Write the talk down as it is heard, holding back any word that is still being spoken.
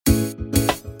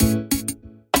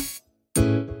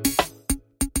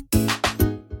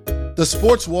The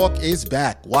Sports Walk is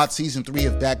back. Watch Season 3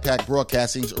 of Backpack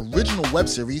Broadcasting's original web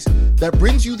series that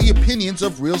brings you the opinions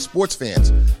of real sports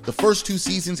fans. The first 2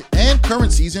 seasons and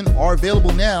current season are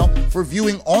available now for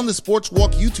viewing on the Sports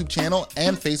Walk YouTube channel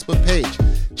and Facebook page.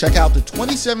 Check out the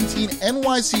 2017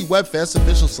 NYC WebFest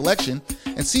official selection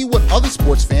and see what other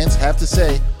sports fans have to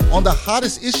say on the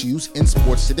hottest issues in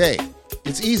sports today.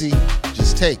 It's easy.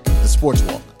 Just take the Sports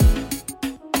Walk.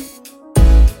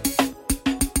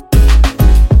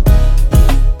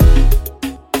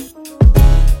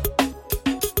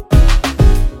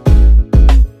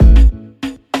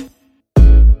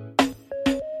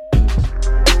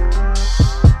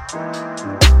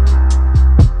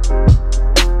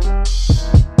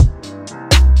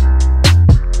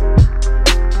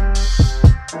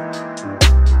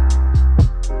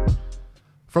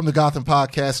 From the Gotham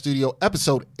Podcast Studio,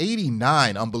 episode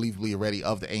 89, unbelievably already,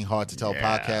 of the Ain't Hard to Tell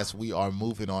podcast. We are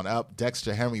moving on up.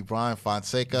 Dexter, Henry, Brian,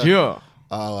 Fonseca. Yeah.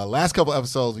 Last couple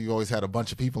episodes, we always had a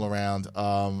bunch of people around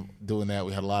doing that.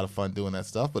 We had a lot of fun doing that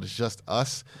stuff, but it's just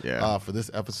us for this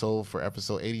episode, for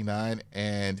episode 89.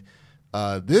 And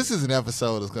this is an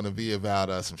episode that's going to be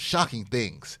about some shocking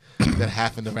things that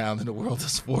happened around in the world of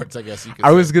sports, I guess you could say.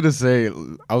 I was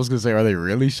gonna say, are they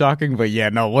really shocking? But yeah,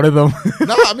 no, one of them.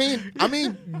 No, I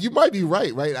mean, you might be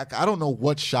right? I don't know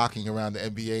what's shocking around the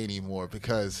NBA anymore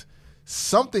because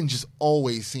something just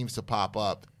always seems to pop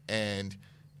up, and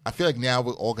I feel like now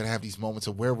we're all gonna have these moments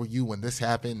of where were you when this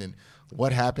happened and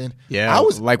what happened. Yeah, I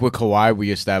was like with Kawhi, we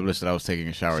established that I was taking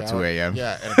a shower at 2 a.m.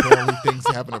 Yeah, and apparently things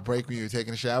happen to break when you were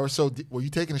taking a shower. So were you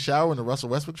taking a shower when the Russell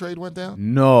Westbrook trade went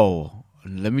down? No.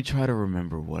 Let me try to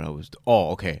remember what I was doing.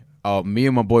 Oh, okay. Me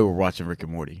and my boy were watching Rick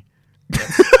and Morty.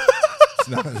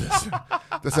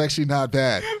 That's actually not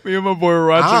bad. Me and my boy were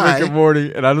watching Rick and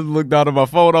Morty, and I just looked down at my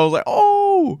phone. I was like,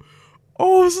 oh,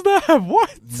 snap,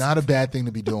 what? Not a bad thing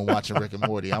to be doing watching Rick and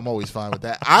Morty. I'm always fine with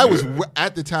that. I was,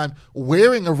 at the time,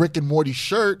 wearing a Rick and Morty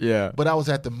shirt, but I was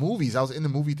at the movies. I was in the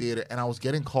movie theater, and I was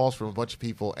getting calls from a bunch of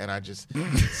people, and I just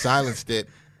silenced it.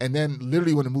 And then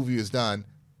literally when the movie was done,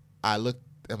 I looked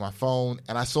at my phone,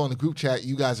 and I saw in the group chat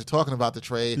you guys are talking about the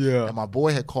trade, and my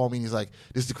boy had called me, and he's like,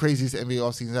 this is the craziest NBA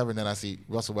offseason ever, and then I see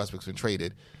Russell Westbrook's been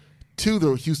traded to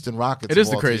the Houston Rockets. It is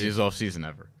the craziest offseason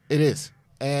ever. It is.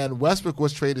 And Westbrook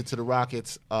was traded to the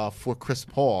Rockets for Chris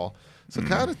Paul. So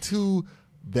kind of two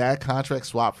bad contracts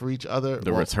swapped for each other.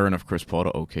 The return of Chris Paul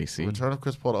to OKC. Return of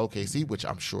Chris Paul to OKC, which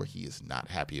I'm sure he is not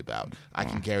happy about. I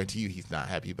can guarantee you he's not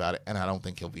happy about it, and I don't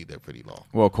think he'll be there pretty long.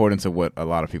 Well, according to what a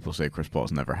lot of people say, Chris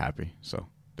Paul's never happy. So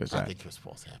there's that. I think Chris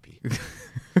Paul's happy.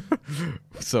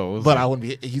 But I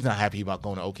wouldn't be. He's not happy about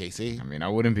going to OKC. I mean, I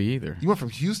wouldn't be either. You went from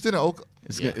Houston to OKC.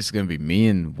 It's going to be me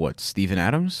and Steven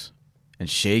Adams and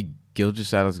Shea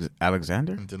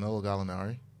Gilgeous-Alexander and Danilo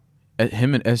Gallinari.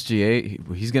 Him and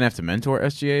SGA. He's going to have to mentor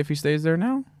SGA if he stays there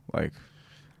now. Like,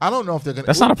 I don't know if they're going to.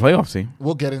 That's not a playoff team.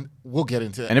 We'll get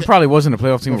into that. And it probably wasn't a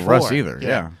playoff team with Russ either.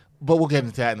 Yeah. But we'll get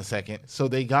into that in a second. So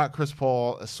they got Chris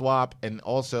Paul, a swap, and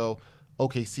also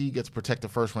OKC gets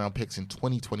protected first-round picks in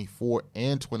 2024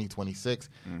 and 2026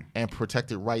 and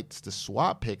protected rights to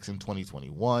swap picks in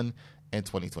 2021 and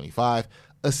 2025.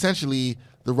 Essentially,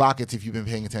 the Rockets, if you've been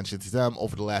paying attention to them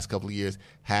over the last couple of years,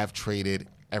 have traded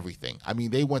everything. I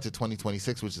mean, they went to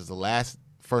 2026, which is the last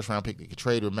first-round pick they could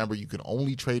trade. Remember, you can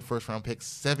only trade first-round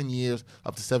picks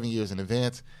up to 7 years in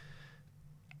advance.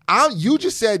 You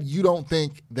just said you don't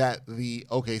think that the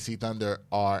OKC Thunder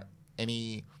are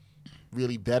any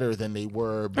really better than they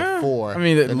were before. I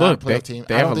mean, they're look, not a playoff team.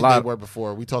 They I have don't a think lot. They were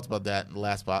before. We talked about that in the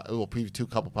last preview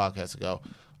couple podcasts ago.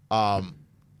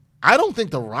 I don't think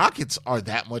the Rockets are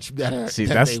that much better. See,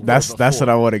 than that's they were what before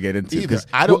I want to get into. either.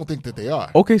 I don't think that they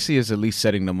are. OKC is at least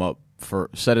setting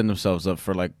themselves up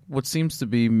for like what seems to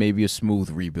be maybe a smooth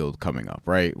rebuild coming up,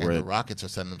 right? And the Rockets are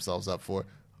setting themselves up for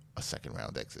a second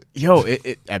round exit.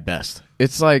 It at best.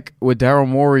 It's like with Daryl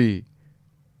Morey,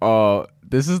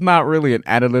 this is not really an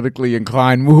analytically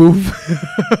inclined move.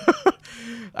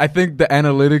 I think the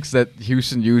analytics that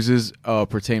Houston uses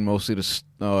pertain mostly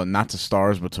to not to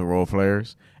stars but to role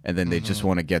players, and then they just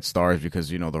want to get stars because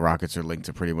the Rockets are linked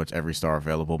to pretty much every star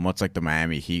available, much like the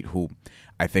Miami Heat, who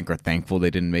I think are thankful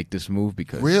they didn't make this move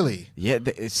because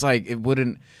it's like it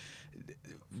wouldn't.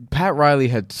 Pat Riley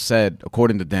had said,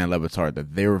 according to Dan Le Batard,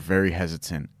 that they were very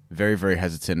hesitant, very, very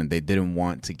hesitant, and they didn't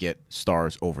want to get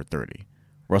stars over 30.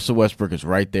 Russell Westbrook is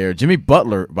right there. Jimmy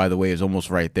Butler, by the way, is almost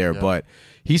right there, but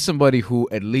he's somebody who,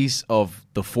 at least of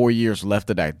the 4 years left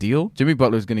of that deal, Jimmy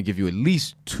Butler is going to give you at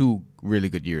least 2 really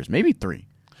good years, maybe 3,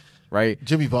 right?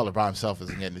 Jimmy Butler by himself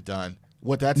isn't getting it done.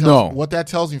 What that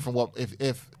tells me from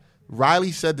if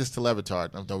Riley said this to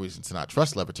Levitard. There's no reason to not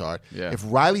trust Levitard. Yeah. If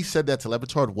Riley said that to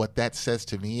Levitard, what that says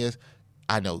to me is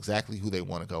I know exactly who they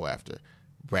want to go after.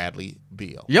 Bradley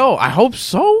Beal. Yo, I hope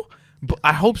so.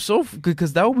 I hope so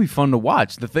because that would be fun to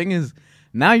watch. The thing is,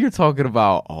 now you're talking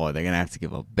about, they're going to have to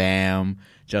give up Bam,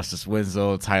 Justice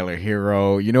Winslow, Tyler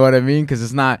Hero. You know what I mean? Because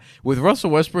it's not – with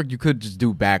Russell Westbrook, you could just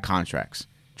do bad contracts.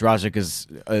 Dragic is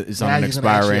now on an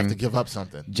expiring. Have to give up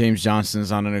something. James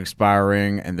Johnson's on an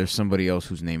expiring, and there's somebody else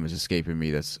whose name is escaping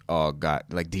me that's got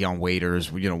like Dion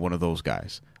Waiters, one of those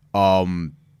guys.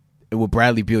 With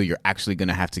Bradley Beal, you're actually going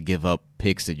to have to give up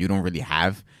picks that you don't really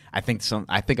have. I think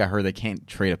I heard they can't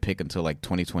trade a pick until like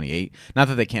 2028. Not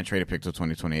that they can't trade a pick until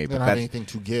 2028, They don't have anything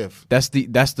to give. That's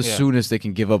the soonest they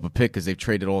can give up a pick because they've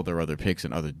traded all their other picks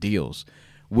and other deals,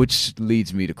 which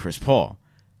leads me to Chris Paul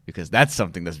because that's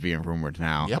something that's being rumored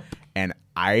now. Yep. And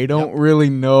I don't really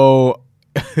know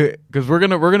because we're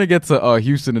gonna get to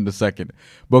Houston in a second,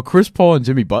 but Chris Paul and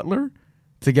Jimmy Butler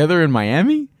together in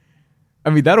Miami, I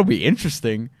mean that'll be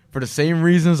interesting. For the same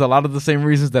reasons, a lot of the same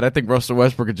reasons that I think Russell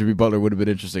Westbrook and Jimmy Butler would have been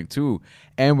interesting too.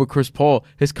 And with Chris Paul,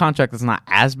 his contract is not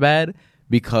as bad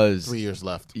because 3 years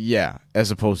left. Yeah,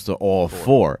 as opposed to all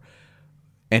four.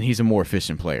 And he's a more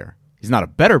efficient player. He's not a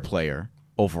better player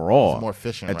overall. He's more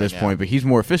efficient at this now. point, but he's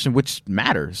more efficient, which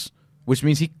matters. Which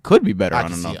means he could be better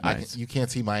on enough nights. You can't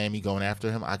see Miami going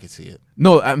after him. I could see it.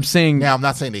 No, I'm saying now. I'm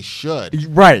not saying they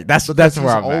should. Right. That's where he's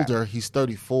I'm older. at. He's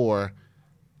 34.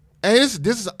 And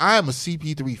this is I am a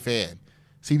CP3 fan.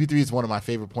 CP3 is one of my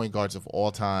favorite point guards of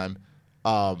all time.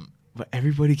 But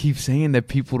everybody keeps saying that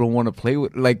people don't want to play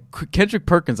with. Like Kendrick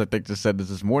Perkins, I think just said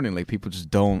this morning. Like people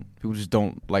just don't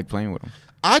like playing with him.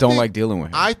 Don't like dealing with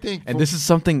him. I think, and this is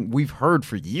something we've heard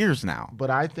for years now.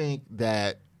 But I think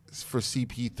that for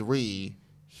CP3,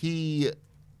 he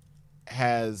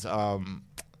has,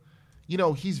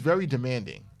 he's very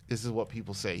demanding. This is what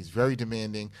people say. He's very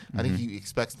demanding. Mm-hmm. I think he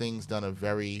expects things done at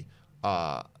very,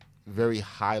 very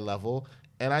high level.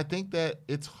 And I think that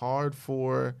it's hard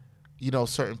for,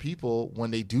 certain people when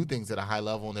they do things at a high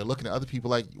level and they're looking at other people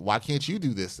like, why can't you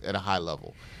do this at a high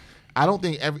level? I don't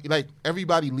think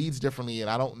everybody leads differently. And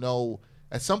I don't know.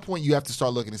 At some point, you have to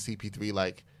start looking at CP3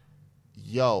 like,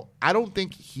 I don't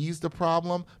think he's the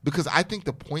problem because I think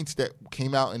the points that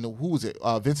came out in who was it?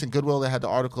 Vincent Goodwill that had the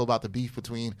article about the beef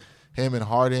between him and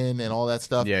Harden and all that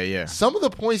stuff. Yeah. Some of the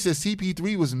points that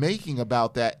CP3 was making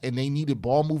about that and they needed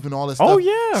ball movement, all that stuff. Oh,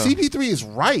 yeah. CP3 is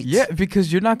right. Yeah,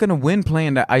 because you're not going to win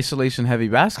playing that isolation-heavy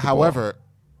basketball. However,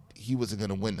 he wasn't going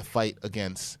to win the fight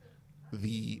against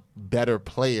the better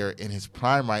player in his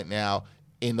prime right now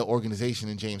in the organization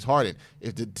in James Harden.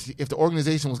 If the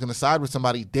organization was going to side with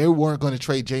somebody, they weren't going to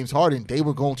trade James Harden. They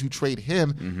were going to trade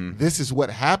him. Mm-hmm. This is what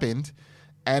happened.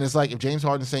 And it's like if James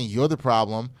Harden's saying you're the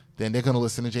problem, then they're going to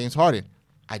listen to James Harden.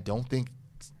 I don't think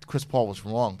Chris Paul was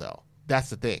wrong, though. That's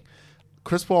the thing.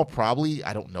 Chris Paul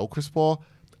I don't know Chris Paul.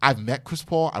 I've met Chris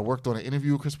Paul. I worked on an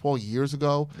interview with Chris Paul years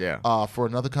ago for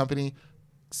another company.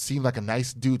 Seemed like a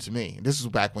nice dude to me. This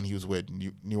was back when he was with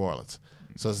New Orleans.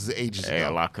 So this is ages ago.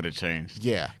 A lot could have changed.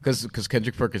 Yeah. Because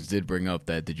Kendrick Perkins did bring up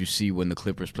that, did you see when the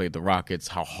Clippers played the Rockets,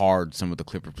 how hard some of the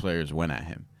Clipper players went at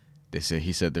him?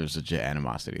 He said there was legit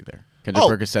animosity there. Kendrick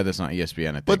Perkins said this on ESPN,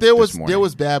 I think. But there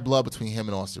was bad blood between him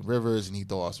and Austin Rivers, and he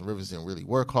thought Austin Rivers didn't really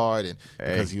work hard, and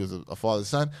because he was a father's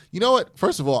son. You know what?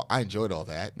 First of all, I enjoyed all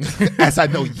that, as I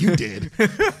know you did.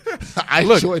 I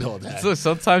enjoyed all that. So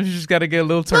sometimes you just got to get a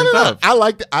little turned up. I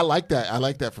like that. I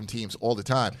like that from teams all the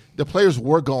time. The players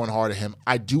were going hard at him.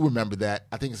 I do remember that.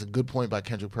 I think it's a good point by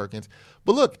Kendrick Perkins.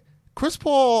 But look, Chris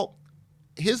Paul,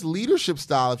 his leadership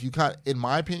style, in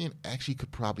my opinion, actually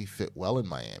could probably fit well in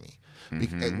Miami.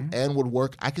 And would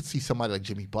work. I could see somebody like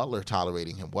Jimmy Butler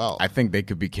tolerating him well. I think they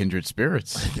could be kindred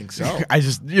spirits. I think so. I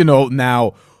just,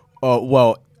 now,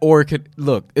 or it could,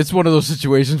 look, it's one of those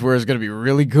situations where it's going to be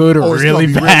really good or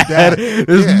really bad.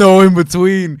 There's no in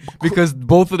between because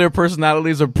both of their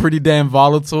personalities are pretty damn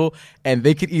volatile and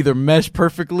they could either mesh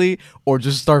perfectly or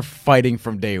just start fighting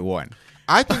from day one.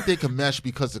 I think they can mesh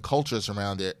because the culture is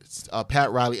around it.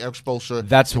 Pat Riley, Eric Spoelstra.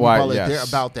 That's why, they're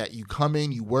about that. You come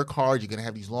in, you work hard, you're going to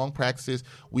have these long practices.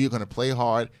 We are going to play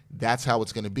hard. That's how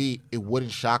it's going to be. It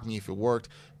wouldn't shock me if it worked.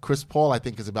 Chris Paul, I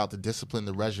think, is about the discipline,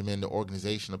 the regimen, the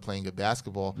organization of playing good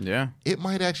basketball. Yeah. It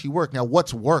might actually work. Now,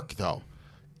 what's work, though?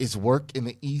 Is work in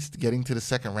the East getting to the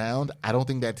second round? I don't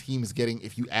think that team is getting,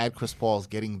 if you add Chris Paul, is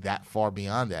getting that far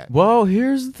beyond that. Well,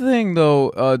 here's the thing,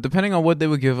 though. Depending on what they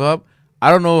would give up, I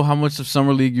don't know how much of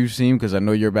Summer League you've seen because I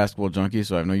know you're a basketball junkie,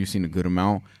 so I know you've seen a good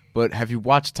amount. but have you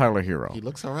watched Tyler Hero? He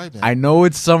looks all right, man. I know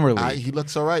it's summer league. He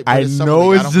looks all right. But I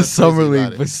know it's just summer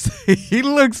league, league, but he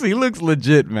looks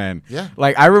legit, man. Yeah.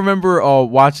 Like I remember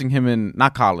watching him in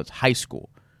not college, high school.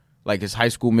 Like his high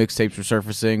school mixtapes were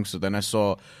surfacing, so then I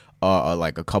saw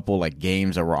like a couple like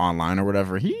games that were online or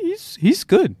whatever. He's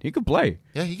good. He could play.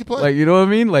 Yeah, he could play. Like you know what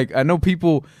I mean? Like I know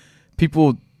people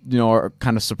are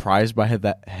kind of surprised by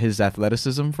his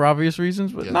athleticism for obvious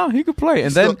reasons, but no, he could play.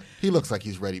 And then he looks like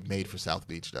he's made for South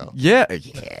Beach, though. Yeah.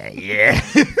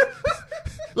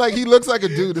 Like he looks like a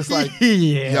dude that's like,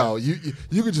 yeah. Yo,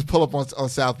 you could just pull up on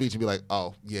South Beach and be like,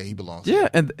 oh yeah, he belongs. Yeah, here.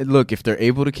 and look, if they're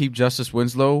able to keep Justice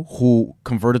Winslow, who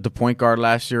converted to point guard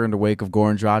last year in the wake of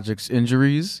Goran Dragic's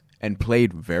injuries and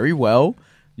played very well.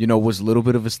 Was a little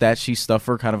bit of a stat sheet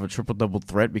stuffer, kind of a triple-double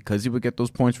threat because he would get those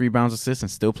points, rebounds, assists,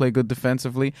 and still play good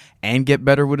defensively and get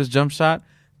better with his jump shot.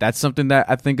 That's something that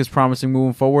I think is promising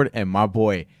moving forward. And my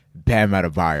boy, Bam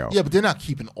Adebayo. Yeah, but they're not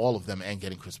keeping all of them and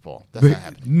getting Chris Paul. That's not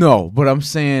happening. No, but I'm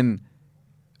saying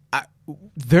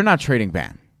they're not trading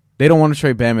Bam. They don't want to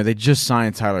trade Bam, and they just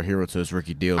signed Tyler Hero to his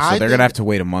rookie deal, so they're going to have to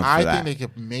wait a month for that. I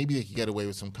think maybe they could get away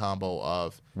with some combo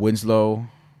of Winslow,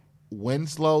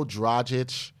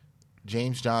 Dragic,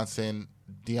 James Johnson,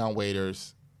 Dion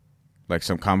Waiters. Like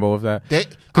some combo of that?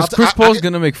 Because Chris Paul's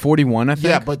going to make 41, I think.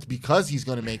 Yeah, but because he's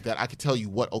going to make that, I can tell you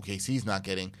what OKC's not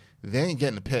getting. They ain't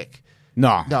getting a pick.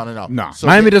 No. So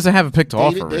Miami doesn't have a pick to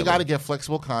offer. They got to get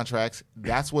flexible contracts.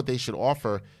 That's what they should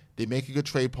offer. They make a good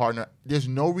trade partner. There's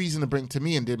no reason to bring, to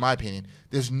me, and in my opinion,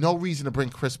 there's no reason to bring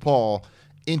Chris Paul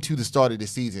into the start of the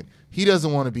season. He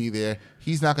doesn't want to be there.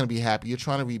 He's not going to be happy. You're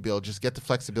trying to rebuild. Just get the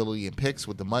flexibility and picks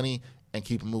with the money and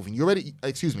keep it moving. You're ready.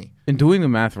 Excuse me. In doing the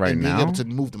math right now, being able to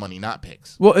move the money, not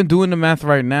picks. Well, in doing the math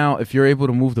right now, if you're able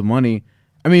to move the money,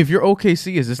 I mean, if you're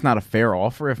OKC, is this not a fair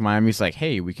offer? If Miami's like,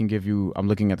 hey, we can give you, I'm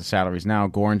looking at the salaries now,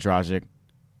 Goran Dragic.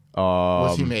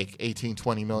 What's he make? 18,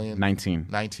 20 million? 19.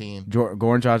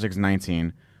 Goran Dragic's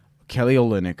 19. Kelly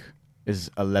Olynyk is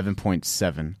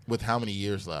 11.7. With how many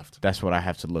years left? That's what I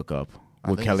have to look up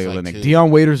with Kelly Olynyk. Like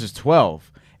Dion Waiters is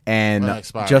 12. And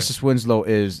Justice Winslow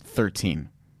is 13.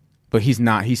 But he's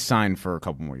not. He's signed for a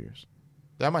couple more years.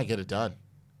 That might get it done.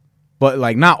 But,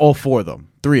 like, not all four of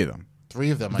them. Three of them. Three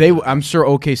of them. I'm sure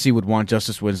OKC would want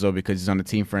Justice Winslow because he's on a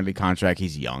team-friendly contract.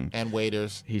 He's young. And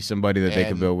Waiters. He's somebody that they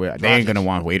could build with. Dragic. They ain't going to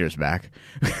want Waiters back.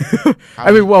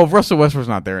 I mean, well, Russell Westbrook's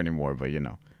not there anymore, but,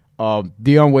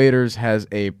 Dion Waiters has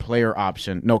a player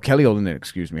option. No, Kelly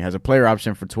Olynyk, has a player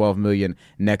option for $12 million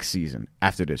next season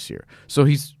after this year. So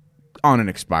he's on an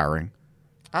expiring.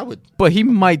 I would. But he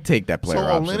might take that player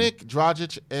option. So Olynyk,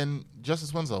 Dragic, and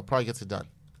Justice Winslow probably gets it done.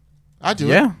 I do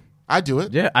it. Yeah. I do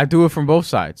it. Yeah, I do it from both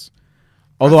sides.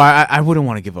 Although I wouldn't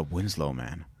want to give up Winslow,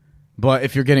 man. But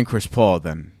if you're getting Chris Paul,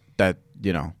 then that,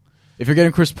 if you're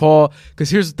getting Chris Paul, because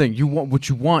here's the thing, you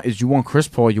want Chris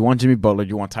Paul, you want Jimmy Butler,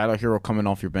 you want Tyler Hero coming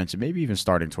off your bench, and maybe even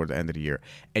starting toward the end of the year,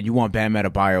 and you want Bam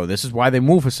Adebayo. This is why they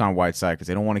move Hassan Whiteside, because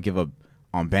they don't want to give up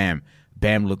on Bam.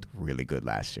 Bam looked really good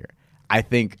last year. I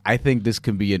think this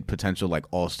can be a potential like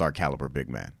all-star caliber big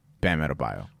man, Bam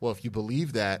Adebayo. Well, if you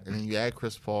believe that, and then you add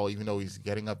Chris Paul, even though he's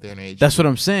getting up there in age, that's what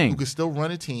I'm saying. Who could still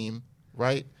run a team,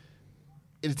 right?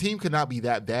 The team could not be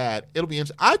that bad. It'll be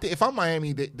interesting. I think if I'm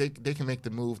Miami, they can make the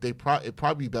move. It'd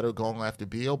probably be better going after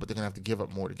Beal, but they're gonna have to give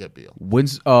up more to get Beal.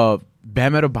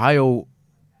 Bam Adebayo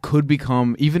could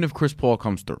become, even if Chris Paul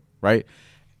comes through, right?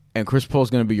 And Chris Paul's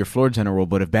going to be your floor general,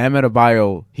 but if Bam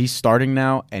Adebayo, he's starting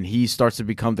now, and he starts to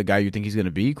become the guy you think he's going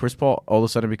to be, Chris Paul all of a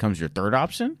sudden becomes your third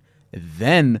option,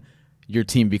 then your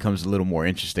team becomes a little more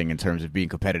interesting in terms of being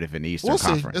competitive in the Eastern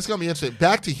Conference. See. It's going to be interesting.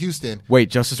 Back to Houston. Wait,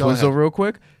 Justice Winslow real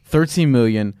quick? $13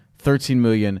 million, $13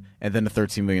 million, and then a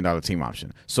 $13 million team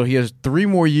option. So he has 3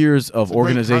 more years of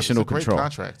organizational control. Great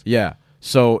contract. Yeah.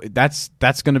 So that's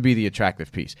going to be the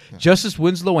attractive piece. Yeah. Justice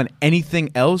Winslow and anything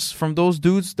else from those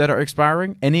dudes that are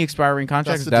expiring, any expiring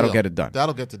contracts, that'll get it done.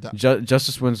 That'll get it done.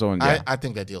 Justice Winslow and I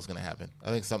think that deal's going to happen.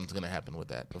 I think something's going to happen with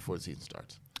that before the season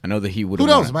starts. I know that he would. Who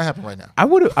knows? It might happen right now. I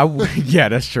would. Yeah,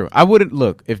 that's true. I wouldn't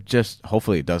look if just.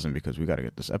 Hopefully it doesn't because we got to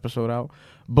get this episode out.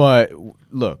 But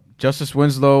look, Justice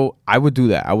Winslow, I would do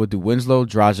that. I would do Winslow,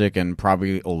 Dragic, and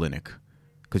probably Olynyk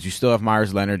because you still have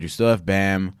Myers Leonard, you still have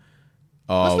Bam.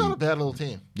 That's not a bad little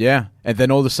team. Yeah, and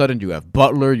then all of a sudden you have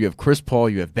Butler, you have Chris Paul,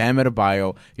 you have Bam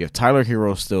Adebayo, you have Tyler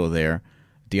Hero still there,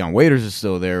 Dion Waiters is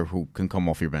still there who can come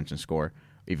off your bench and score.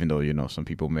 Even though some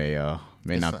people may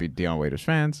not be Dion Waiters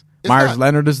fans. Myers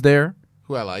Leonard is there,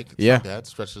 who I like. It's not bad.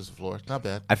 Stretches the floor. Not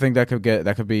bad. I think that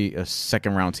could be a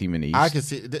second round team in the East. I can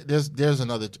see. There's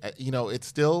another.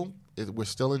 We're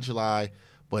still in July,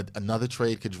 but another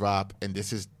trade could drop, and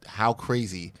this is how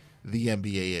crazy. the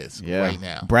NBA is Yeah. right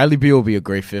now. Bradley Beal will be a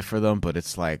great fit for them, but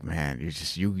it's like, man,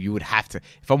 you would have to.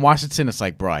 If I'm Washington, it's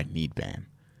like, bro, I need Bam.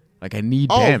 Like, I need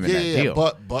Bam in that deal.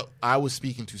 But I was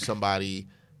speaking to somebody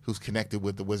who's connected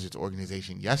with the Wizards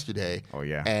organization yesterday. Oh,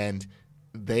 yeah. And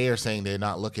they are saying they're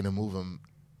not looking to move him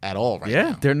at all right now.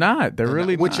 Yeah, they're not. They're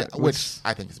really not. not. Which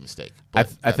I think is a mistake. I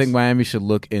think Miami should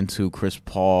look into Chris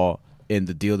Paul in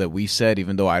the deal that we said,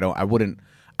 even though I wouldn't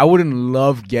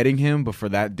love getting him, but for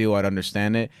that deal, I'd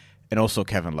understand it. And also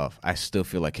Kevin Love. I still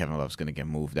feel like Kevin Love's going to get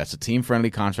moved. That's a team-friendly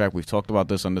contract. We've talked about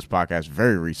this on this podcast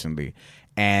very recently.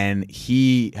 And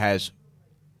he has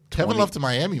Kevin Love to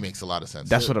Miami makes a lot of sense.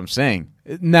 That's what I'm saying.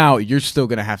 Now, you're still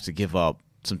going to have to give up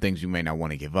some things you may not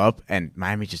want to give up. And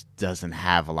Miami just doesn't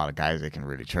have a lot of guys they can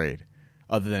really trade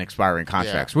other than expiring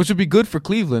contracts, which would be good for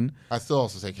Cleveland. I still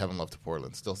also say Kevin Love to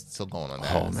Portland. Still going on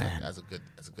that. Oh, man. As a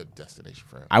good destination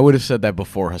for him. I would have said that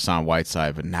before Hassan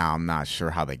Whiteside, but now I'm not sure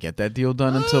how they get that deal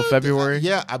done until February.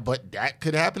 But that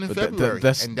could happen in February.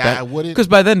 I wouldn't, because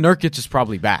by then Nurkic is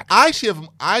probably back. I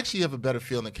actually have a better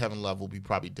feeling that Kevin Love will be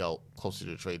probably dealt closer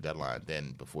to the trade deadline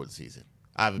than before the season.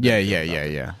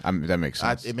 Yeah. That makes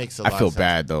sense. It makes a lot of sense. I feel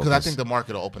bad though because I think the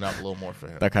market will open up a little more for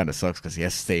him. That kind of sucks because he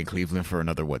has to stay in Cleveland for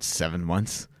another 7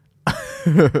 months.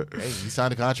 Hey, he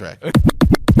signed a contract.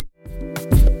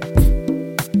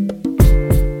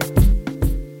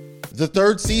 The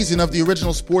third season of the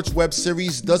original sports web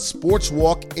series, The Sports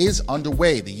Walk, is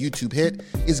underway. The YouTube hit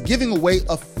is giving away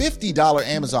a $50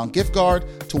 Amazon gift card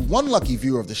to one lucky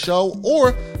viewer of the show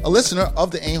or a listener of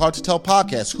the Ain't Hard to Tell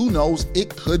podcast. Who knows?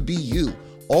 It could be you.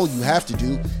 All you have to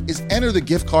do is enter the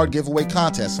gift card giveaway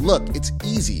contest. Look, it's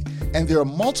easy, and there are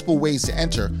multiple ways to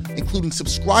enter, including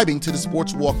subscribing to the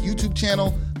Sports Walk YouTube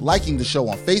channel, liking the show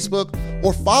on Facebook,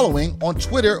 or following on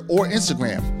Twitter or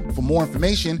Instagram. For more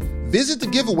information, visit the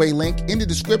giveaway link in the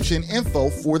description info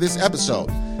for this episode.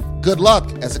 Good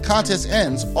luck as the contest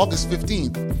ends August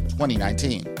 15th,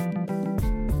 2019.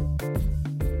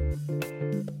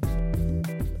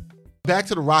 Back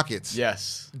to the Rockets.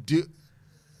 Yes.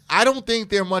 I don't think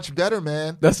they're much better,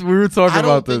 man. We were talking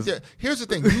about this. Here's the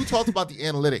thing. You talked about the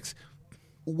analytics.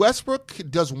 Westbrook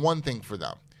does one thing for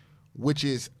them, which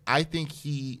is I think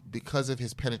because of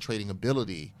his penetrating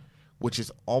ability, which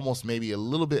is almost maybe a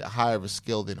little bit higher of a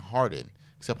skill than Harden,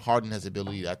 except Harden has the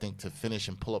ability, I think, to finish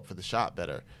and pull up for the shot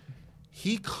better.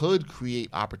 He could create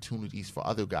opportunities for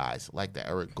other guys like the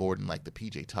Eric Gordon, like the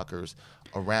PJ Tuckers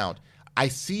around. I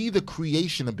see the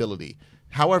creation ability.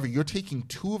 However, you're taking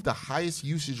two of the highest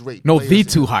usage rate players. The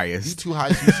two highest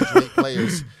usage rate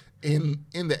players in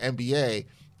the NBA,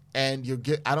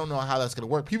 and I don't know how that's going to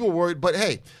work. People were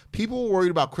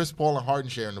worried about Chris Paul and Harden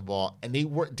sharing the ball, and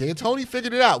D'Antoni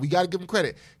figured it out. We got to give him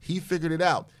credit. He figured it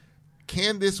out.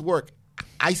 Can this work?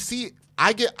 I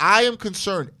am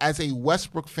concerned as a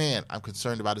Westbrook fan. I'm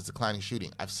concerned about his declining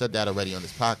shooting. I've said that already on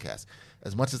this podcast.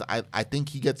 As much as I think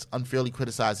he gets unfairly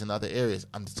criticized in other areas,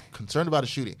 I'm concerned about his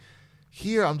shooting.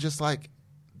 Here, I'm just like,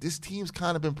 this team's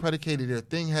kind of been predicated. Their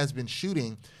thing has been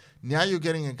shooting. Now you're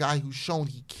getting a guy who's shown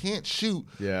he can't shoot.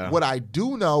 Yeah. What I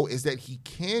do know is that he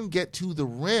can get to the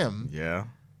rim. Yeah.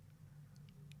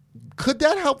 Could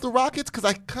that help the Rockets? Because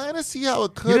I kind of see how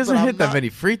it could. He doesn't hit that many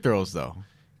free throws, though.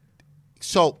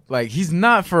 So, he's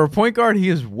not, for a point guard, he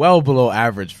is well below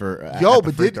average for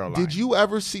did you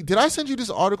ever see, did I send you this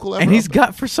article ever?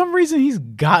 And for some reason, he's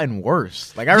gotten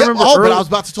worse. I remember but I was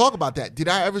about to talk about that. Did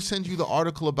I ever send you the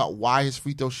article about why his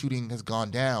free throw shooting has gone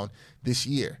down this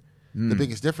year? The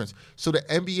biggest difference. So the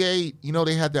NBA,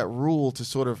 they had that rule to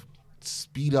sort of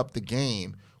speed up the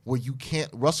game where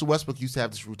Russell Westbrook used to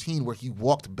have this routine where he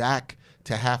walked back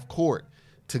to half court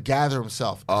to gather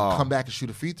himself and come back and shoot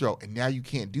a free throw. And now you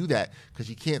can't do that because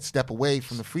you can't step away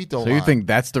from the free throw line. So you think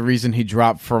that's the reason he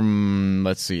dropped from,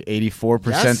 84%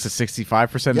 to 65% in 2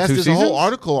 seasons? Yes, there's a whole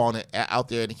article on it out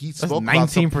there. And he spoke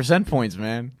 19% points,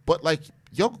 man. But,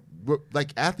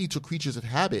 athletes are creatures of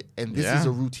habit. And this is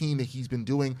a routine that he's been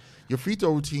doing. Your free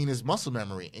throw routine is muscle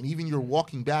memory. And even your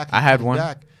walking back and coming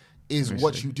back is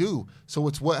what you do. So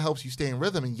it's what helps you stay in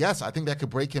rhythm. And yes, I think that could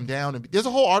break him down. And there's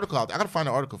a whole article out there. I got to find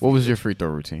an article for you. What was your free throw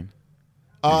routine?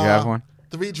 Did you have one?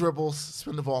 3 dribbles,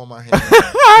 spin the ball in my hand.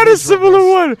 I had a similar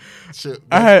one. Shoot.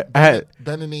 I had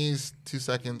bend the knees, 2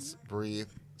 seconds, breathe,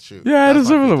 shoot. Yeah, I had a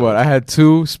similar one. I had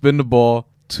 2, spin the ball,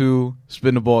 2,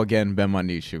 spin the ball again, bend my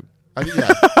knees, shoot.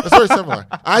 That's very similar.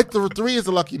 3 is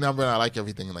a lucky number, and I like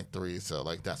everything in 3.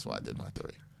 So that's why I did my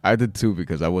 3. I did 2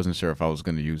 because I wasn't sure if I was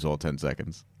going to use all 10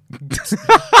 seconds.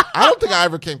 I don't think I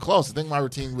ever came close. I think my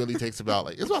routine really takes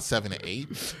about it's about 7 to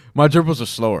 8. My dribbles are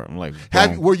slower. I'm like,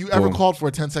 were you ever called for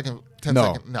a 10 second?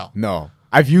 No.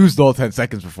 I've used all 10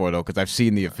 seconds before though, because I've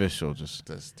seen the official just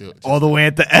Just do it. all the way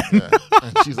at the end. Yeah.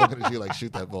 And she's looking at you like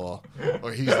shoot that ball,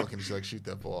 or he's looking at you like shoot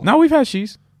that ball. No, we've had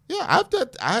she's. Yeah,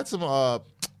 I had some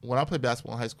when I played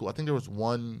basketball in high school. I think there was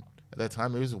one at that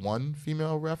time. There was one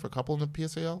female ref, a couple in the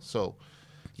PSAL. So,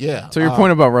 yeah. So your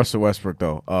point about Russell Westbrook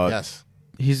though, yes,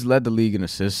 he's led the league in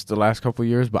assists the last couple of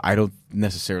years, but I don't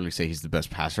necessarily say he's the best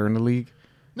passer in the league.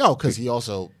 no, because he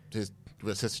also his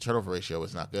assist to turnover ratio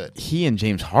is not good. He and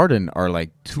James Harden are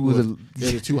like two of the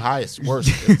They're the two highest, worst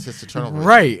assist to turnover ratio.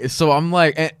 right. So I'm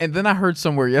like, and then I heard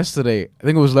somewhere yesterday, I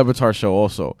think it was Levitar show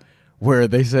also, where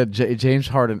they said James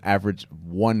Harden averaged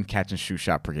 1 catch and shoot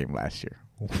shot per game last year.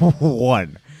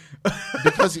 1.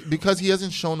 because he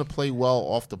hasn't shown to play well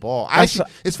off the ball.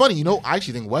 It's funny, I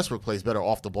actually think Westbrook plays better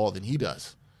off the ball than he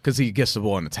does. Because he gets the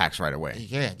ball and attacks right away. He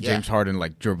can, yeah. James Harden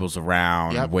like dribbles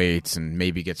around, Yep. waits, and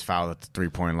maybe gets fouled at the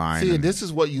 3-point line. See, and this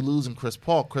is what you lose in Chris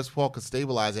Paul. Chris Paul could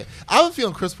stabilize it. I have a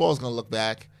feeling Chris Paul is going to look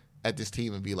back at this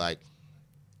team and be like,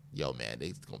 yo, man,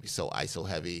 they're going to be so ISO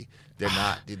heavy. They're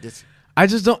not. I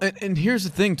just don't. And here's the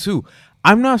thing, too.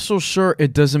 I'm not so sure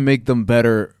it doesn't make them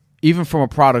better, even from a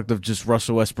product of just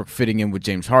Russell Westbrook fitting in with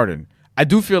James Harden. I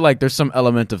do feel like there's some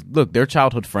element of, look, they're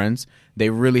childhood friends. They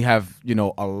really have,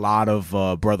 a lot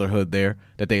of brotherhood there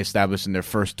that they established in their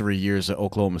first 3 years at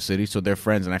Oklahoma City. So they're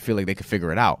friends, and I feel like they could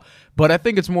figure it out. But I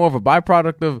think it's more of a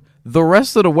byproduct of the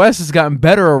rest of the West has gotten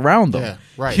better around them. Yeah,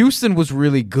 right. Houston was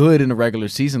really good in the regular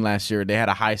season last year. They had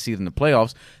a high seed in the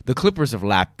playoffs. The Clippers have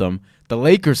lapped them. The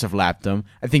Lakers have lapped them.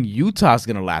 I think Utah's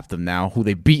going to lap them now, who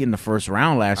they beat in the first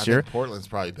round last year. I think Portland's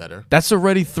probably better. That's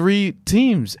already 3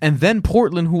 teams. And then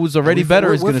Portland, who was already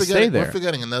better, is going to stay there. We're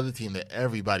forgetting another team that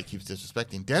everybody keeps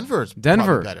disrespecting. Denver's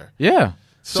probably better. Yeah.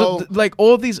 So like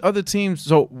all these other teams.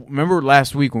 So remember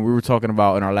last week when we were talking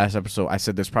about in our last episode, I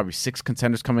said there's probably 6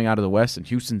 contenders coming out of the West, and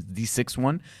Houston's the 6th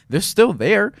one. They're still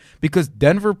there because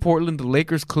Denver, Portland, the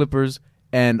Lakers, Clippers,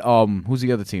 and who's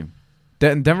the other team?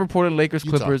 Denver, Portland, Lakers,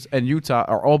 Utah. Clippers, and Utah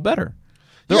are all better.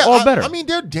 They're all better. I mean,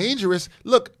 they're dangerous.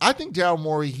 Look, I think Daryl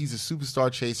Morey, he's a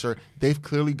superstar chaser. They've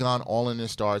clearly gone all in their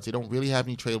stars. They don't really have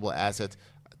any tradable assets.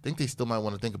 I think they still might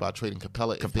want to think about trading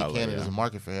Capella if they can. Yeah. There's a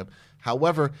market for him.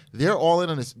 However, they're all in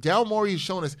on this. Daryl Morey has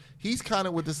shown us he's kind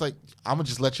of with this like, I'm going to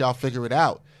just let y'all figure it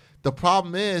out. The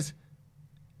problem is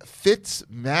fits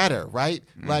matter, right?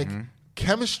 Mm-hmm. Like,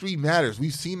 chemistry matters.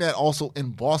 We've seen that also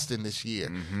in Boston this year.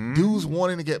 Mm-hmm. Dudes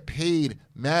wanting to get paid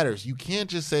matters. You can't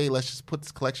just say, let's just put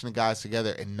this collection of guys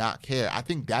together and not care. I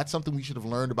think that's something we should have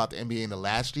learned about the NBA in the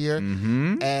last year.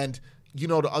 Mm-hmm. And,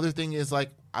 the other thing is, like,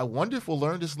 I wonder if we'll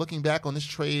learn this looking back on this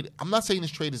trade. I'm not saying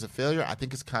this trade is a failure. I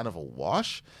think it's kind of a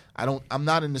wash. I'm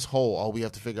not in this hole, we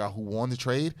have to figure out who won the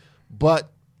trade.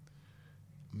 But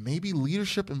maybe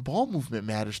leadership and ball movement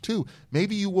matters too.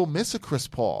 Maybe you will miss a Chris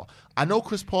Paul. I know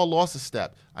Chris Paul lost a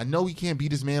step. I know he can't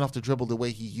beat his man off the dribble the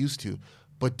way he used to.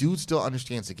 But dude still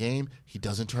understands the game. He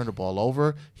doesn't turn the ball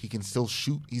over. He can still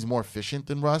shoot. He's more efficient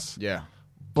than Russ. Yeah.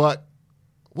 But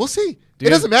we'll see. It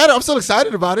doesn't matter. I'm still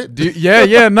excited about it.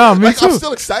 No, me too. I'm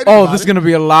still excited about this it. is going to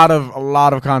be a lot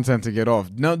of content to get off.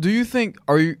 Now, do you think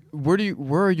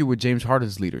where are you with James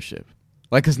Harden's leadership?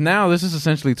 Like, because now this is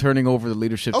essentially turning over the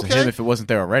leadership to him if it wasn't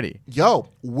there already. Yo,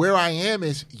 where I am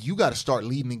is you got to start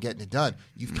leading and getting it done.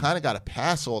 You've kind of got to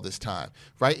pass all this time,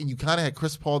 right? And you kind of had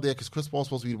Chris Paul there because Chris Paul's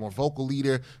supposed to be the more vocal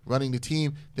leader running the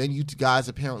team. Then you guys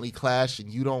apparently clashed, and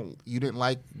he didn't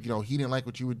like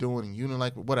what you were doing, and you didn't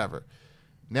like whatever.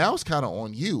 Now it's kind of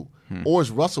on you. Or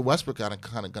is Russell Westbrook kind of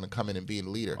going to come in and be the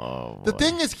leader? The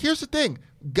thing is, here's the thing: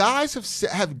 guys have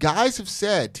said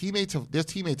their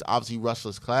teammates obviously Russell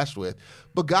has clashed with,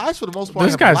 but guys for the most part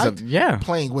have liked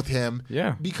playing with him.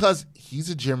 Yeah, because he's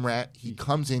a gym rat. He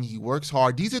comes in, he works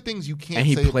hard. These are things you can't. And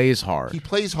he say plays hard. He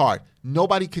plays hard.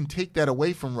 Nobody can take that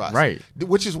away from Russ. Right.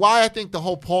 Which is why I think the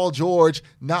whole Paul George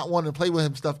not wanting to play with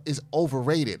him stuff is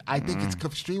overrated. I think it's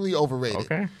extremely overrated.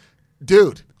 Okay,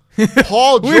 dude.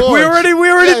 Paul George. we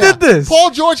already did this.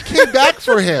 Paul George came back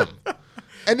for him.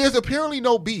 And there's apparently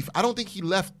no beef. I don't think he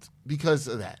left because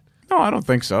of that. No, I don't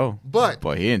think so. But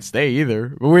he didn't stay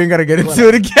either. But we ain't got to get into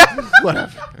it again.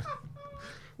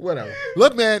 Whatever.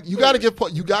 Look, man, you got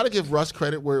to give Russ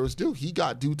credit where it was due. He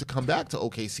got due to come back to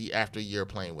OKC after a year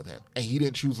playing with him.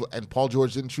 And Paul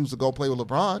George didn't choose to go play with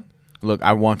LeBron. Look,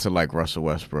 I want to like Russell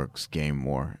Westbrook's game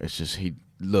more. It's just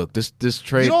Look, this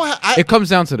trade. It comes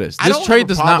down to this. This trade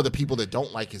does not. With the people that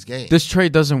don't like his game. This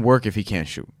trade doesn't work if he can't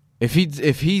shoot. If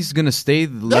he's gonna stay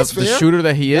the shooter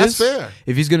that he is, that's fair.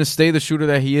 If he's gonna stay the shooter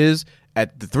that he is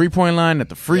at the 3-point line, at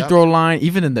the free throw line,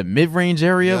 even in the mid range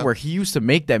area where he used to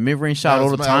make that mid range shot all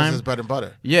the time. That was his bread and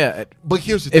butter. Yeah, but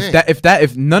here's the thing: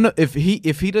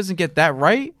 if he doesn't get that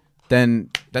right,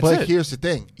 then that's but it. here's the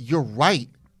thing. You're right.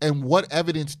 And what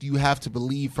evidence do you have to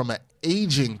believe from an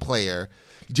aging player?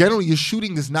 Generally, your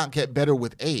shooting does not get better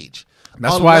with age.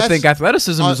 That's why I think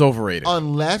athleticism is overrated.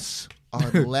 Unless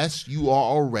you are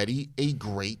already a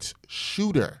great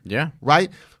shooter. Yeah.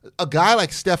 Right? A guy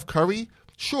like Steph Curry,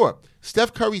 sure.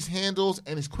 Steph Curry's handles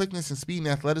and his quickness and speed and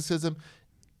athleticism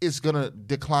is going to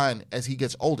decline as he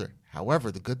gets older.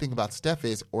 However, the good thing about Steph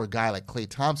is, or a guy like Klay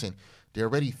Thompson, they're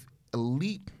already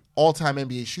elite all-time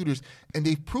NBA shooters, and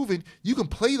they've proven you can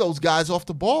play those guys off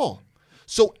the ball.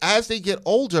 So as they get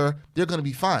older, they're going to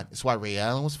be fine. It's why Ray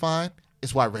Allen was fine.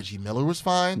 It's why Reggie Miller was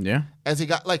fine. Yeah. As they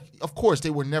got, of course,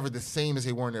 they were never the same as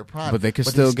they were in their prime. But they could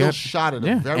still get shot at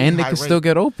a very and they high can rate. still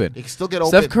get open. They can still get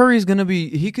open. Steph Curry's going to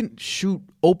he can shoot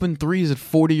open threes at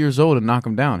 40 years old and knock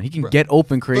them down. He can get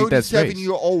open, create that space.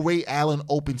 37-year-old Ray Allen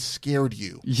open scared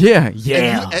you. Yeah.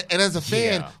 And as a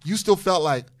fan, you still felt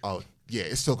like, oh, yeah,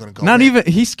 it's still going to go. Not even,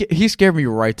 he scared me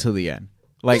right till the end.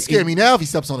 He scared me now if he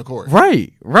steps on the court.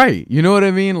 Right. You know what I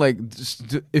mean?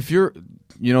 If you're,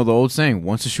 the old saying,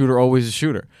 once a shooter, always a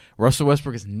shooter. Russell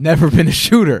Westbrook has never been a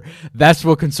shooter. That's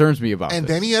what concerns me about And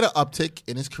this. then he had an uptick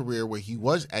in his career where he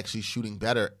was actually shooting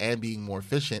better and being more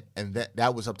efficient, and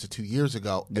that was up to 2 years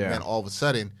ago. And then all of a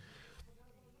sudden,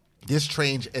 this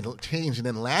change, and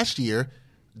then last year,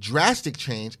 drastic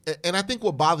change. And I think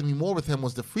what bothered me more with him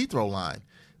was the free throw line.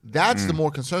 That's the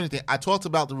more concerning thing. I talked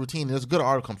about the routine. There's a good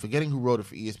article. I'm forgetting who wrote it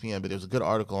for ESPN, but there's a good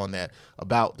article on that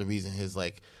about the reason his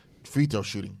free throw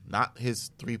shooting, not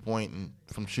his 3-point and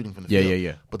from shooting from the field.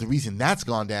 Yeah. But the reason that's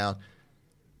gone down.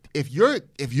 If you're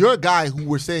a guy who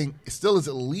we're saying still is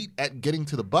elite at getting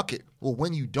to the bucket, well,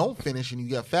 when you don't finish and you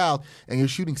get fouled and you're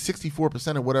shooting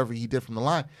 64% or whatever he did from the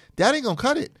line, that ain't gonna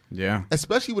cut it. Yeah.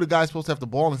 Especially with a guy supposed to have the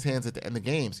ball in his hands at the end of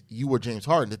games. You were James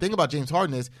Harden. The thing about James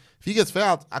Harden is if he gets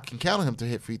fouled, I can count on him to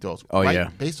hit free throws. Oh, yeah.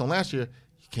 Based on last year,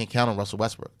 you can't count on Russell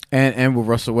Westbrook. And with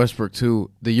Russell Westbrook,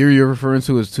 too, the year you're referring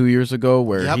to is 2 years ago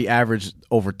where he averaged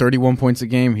over 31 points a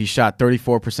game. He shot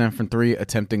 34% from three,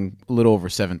 attempting a little over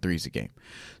 7 threes a game.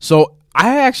 So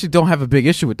I actually don't have a big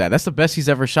issue with that. That's the best he's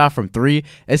ever shot from three.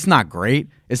 It's not great.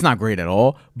 It's not great at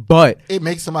all. But it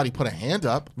makes somebody put a hand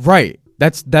up. Right.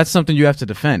 That's something you have to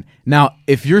defend. Now,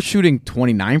 if you're shooting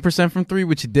 29% from three,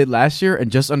 which you did last year,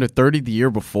 and just under 30 the year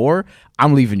before,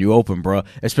 I'm leaving you open, bro.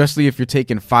 Especially if you're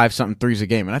taking 5-something threes a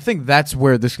game. And I think that's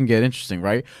where this can get interesting,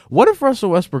 right? What if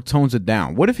Russell Westbrook tones it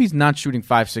down? What if he's not shooting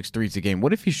 5-6 threes a game?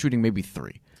 What if he's shooting maybe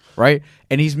 3? Right?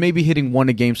 And he's maybe hitting 1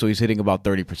 a game, so he's hitting about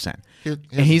 30%. And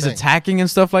he's attacking and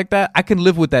stuff like that. I can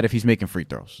live with that if he's making free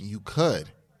throws. You could.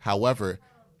 However,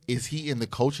 is he in the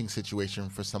coaching situation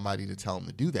for somebody to tell him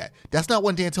to do that? That's not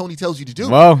what D'Antoni tells you to do.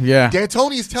 Well, yeah.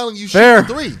 D'Antoni is telling you shoot Fair.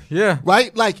 the 3. Yeah.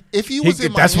 Right? If he was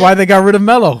in Miami. That's why they got rid of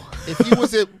Melo.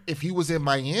 if he was in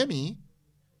Miami.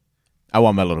 I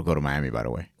want Melo to go to Miami, by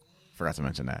the way. Forgot to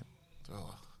mention that.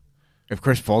 If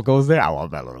Chris Paul goes there, I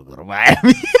want Melo to go to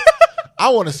Miami. I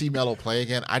want to see Melo play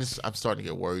again. I'm starting to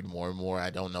get worried more and more.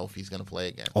 I don't know if he's going to play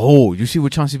again. Oh, you see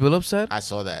what Chauncey Billups said? I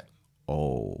saw that.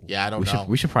 Oh, yeah, I don't know.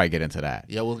 We should probably get into that.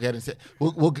 Yeah, we'll get into.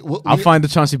 I'll find the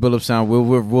Chauncey Billups sound.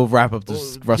 We'll wrap up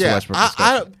this Russell Westbrook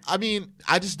discussion. I mean,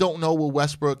 I just don't know with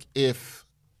Westbrook if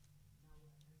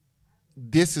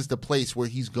this is the place where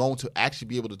he's going to actually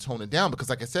be able to tone it down. Because,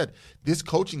 like I said, this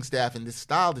coaching staff and this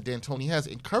style that D'Antoni has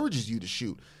encourages you to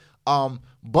shoot.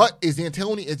 But is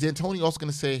D'Antoni also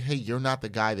going to say, hey, you're not the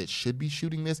guy that should be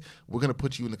shooting this. We're going to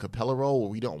put you in the Capella role where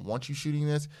we don't want you shooting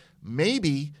this.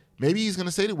 Maybe he's going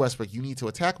to say to Westbrook, you need to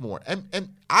attack more.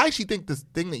 And I actually think this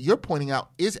thing that you're pointing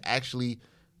out is actually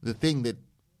the thing that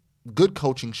good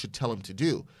coaching should tell him to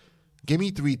do. Give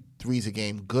me 3 threes a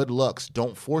game, good looks.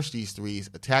 Don't force these threes.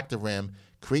 Attack the rim.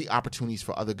 Create opportunities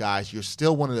for other guys. You're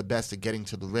still one of the best at getting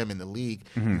to the rim in the league.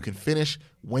 Mm-hmm. You can finish.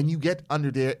 When you get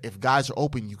under there, if guys are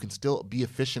open, you can still be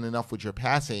efficient enough with your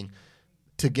passing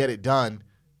to get it done.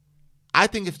 I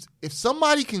think if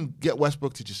somebody can get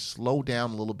Westbrook to just slow down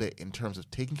a little bit in terms of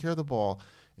taking care of the ball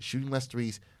and shooting less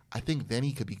threes, I think then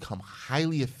he could become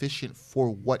highly efficient for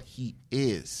what he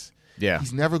is. Yeah.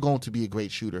 He's never going to be a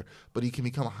great shooter, but he can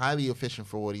become highly efficient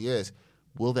for what he is.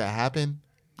 Will that happen?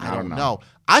 I don't know.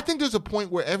 I think there's a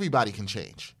point where everybody can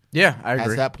change. Yeah, I agree.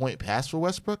 Has that point passed for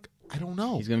Westbrook? I don't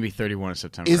know. He's going to be 31 in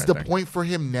September. Is the point for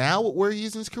him now where he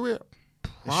is in his career?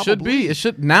 Probably. It should be. It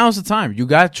should. Now's the time. You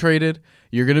got traded.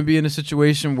 You're going to be in a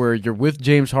situation where you're with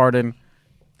James Harden.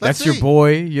 That's your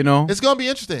boy, you know. It's going to be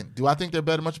interesting. Do I think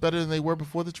they're much better than they were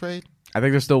before the trade? I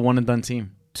think they're still one and done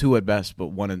team. 2 at best, but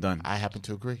one and done. I happen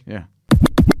to agree. Yeah.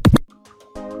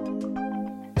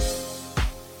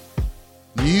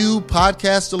 New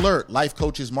podcast alert. Life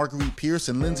coaches Marguerite Pierce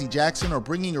and Lindsay Jackson are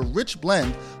bringing a rich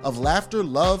blend of laughter,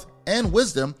 love, and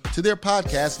wisdom to their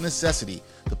podcast Necessity.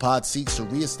 The pod seeks to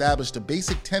reestablish the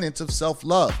basic tenets of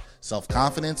self-love,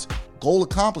 self-confidence, goal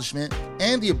accomplishment,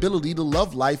 and the ability to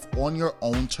love life on your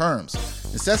own terms.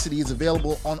 Necessity is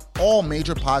available on all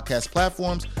major podcast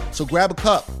platforms, so grab a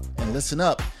cup and listen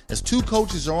up as two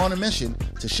coaches are on a mission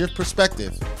to shift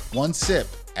perspective, one sip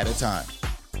at a time.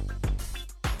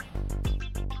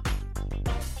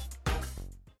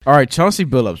 All right, Chauncey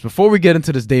Billups. Before we get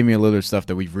into this Damian Lillard stuff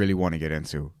that we really want to get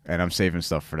into, and I'm saving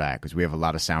stuff for that because we have a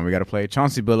lot of sound we got to play,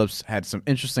 Chauncey Billups had some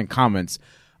interesting comments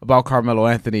about Carmelo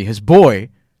Anthony, his boy,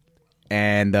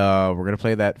 and we're going to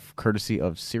play that courtesy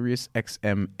of Sirius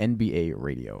XM NBA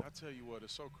Radio. I tell you what,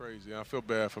 it's so crazy. I feel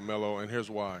bad for Melo, and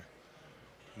here's why.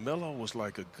 Melo was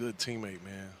like a good teammate,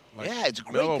 man. Like, yeah, it's a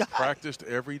great Melo guy. practiced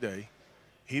every day.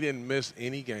 He didn't miss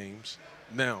any games.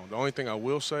 Now, the only thing I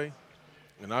will say,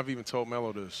 and I've even told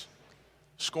Melo this,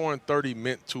 scoring 30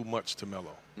 meant too much to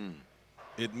Melo.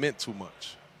 It meant too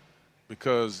much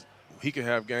because he could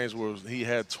have games where he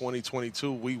had 20,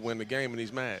 22, we win the game, and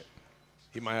he's mad.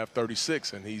 He might have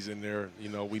 36, and he's in there,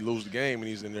 we lose the game, and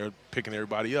he's in there picking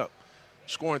everybody up.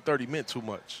 Scoring 30 meant too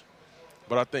much.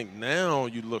 But I think now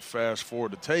you look fast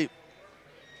forward the tape,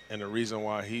 and the reason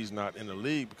why he's not in the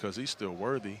league because he's still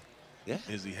worthy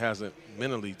is he hasn't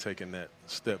mentally taken that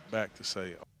step back to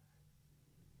say,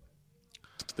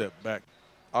 step back.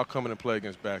 I'll come in and play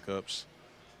against backups.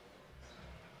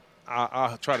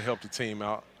 I'll try to help the team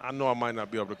out. I know I might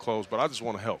not be able to close, but I just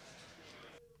want to help.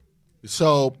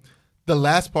 So the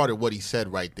last part of what he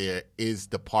said right there is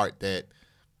the part that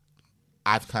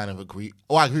I've kind of agreed.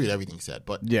 Oh, I agree with everything he said.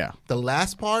 But Yeah. the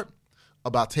last part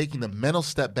about taking the mental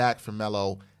step back for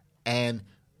Melo and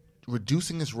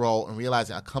reducing his role and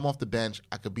realizing I come off the bench,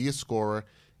 I could be a scorer.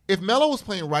 If Melo was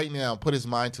playing right now and put his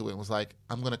mind to it and was like,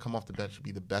 I'm going to come off the bench and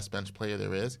be the best bench player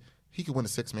there is, he could win the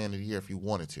Sixth Man of the Year if he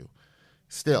wanted to.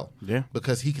 Still. Yeah.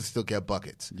 Because he can still get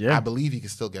buckets. Yeah. I believe he can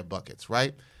still get buckets,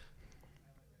 right?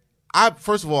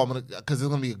 First of all, because there's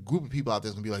going to be a group of people out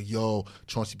there that's going to be like, yo,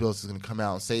 Chauncey Billups is going to come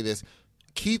out and say this.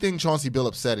 Key thing Chauncey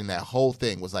Billups said in that whole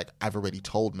thing was like, I've already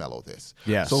told Melo this.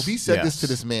 Yes. So if he said this Yes. to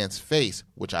this man's face,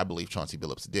 which I believe Chauncey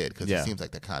Billups did, because Yeah. he seems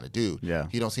like that kind of dude. Yeah.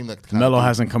 He don't seem like the kind Melo of dude.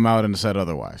 hasn't come out and said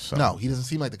otherwise. So. No, he doesn't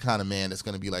seem like the kind of man that's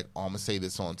going to be like, oh, I'm going to say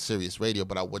this on Sirius Radio,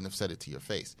 but I wouldn't have said it to your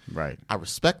face. Right. I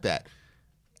respect that.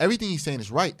 Everything he's saying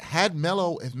is right. If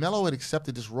Melo had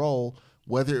accepted this role,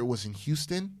 whether it was in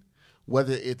Houston,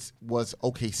 whether it was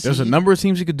OKC. There's a number of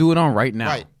teams he could do it on right now.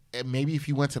 Right. And maybe if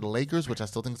he went to the Lakers, which I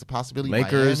still think is a possibility,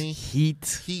 Lakers, Miami,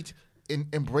 Heat.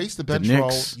 embrace the bench Knicks.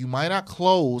 role. You might not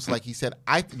close, like he said.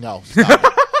 No, stop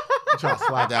it. I'm trying to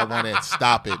slide that one in.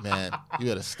 Stop it, man. You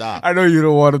got to stop. I know you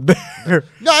don't want it there.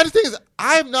 No, I just think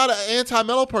I'm not an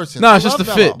anti-Melo person. No, I it's just love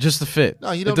the Melo. fit. Just the fit.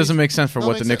 No, you it don't doesn't need- make sense for don't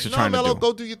what make the Knicks sense. are trying Melo, to do.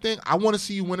 go do your thing. I want to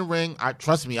see you win a ring.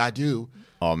 Trust me, I do.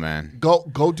 Oh, man.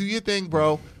 Go do your thing,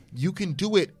 bro. You can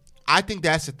do it. I think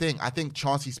that's the thing. I think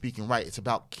Chauncey's speaking right. It's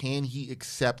about, can he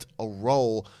accept a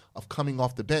role of coming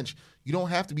off the bench? You don't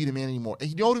have to be the man anymore. And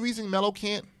you know the reason Melo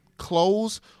can't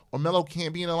close or Melo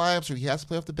can't be in the lineups or he has to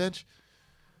play off the bench?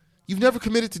 You've never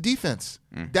committed to defense.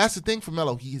 That's the thing for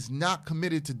Melo. He is not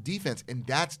committed to defense, and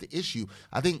that's the issue.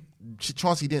 I think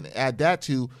Chauncey didn't add that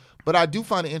to, but I do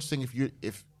find it interesting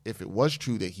if it was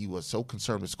true that he was so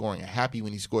concerned with scoring and happy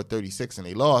when he scored 36 and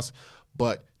they lost,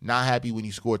 but not happy when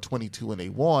he scored 22 and they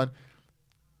won.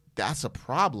 That's a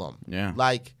problem. Yeah.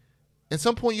 Like, at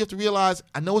some point you have to realize,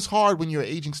 I know it's hard when you're an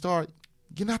aging star.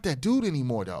 You're not that dude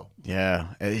anymore, though. Yeah.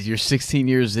 You're 16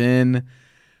 years in.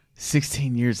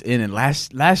 16 years in. And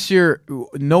last year,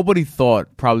 nobody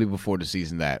thought probably before the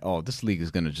season that, this league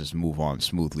is going to just move on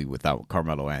smoothly without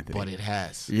Carmelo Anthony. But it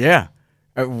has. Yeah.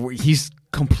 He's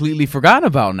completely forgotten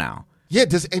about now. Yeah,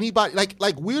 does anybody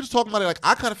like we were just talking about it, like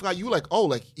I kind of forgot you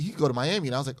he could go to Miami,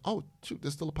 and I was like, oh shoot,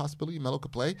 there's still a possibility Melo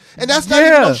could play. And that's not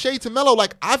even no shade to Melo.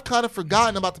 Like, I've kind of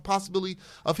forgotten about the possibility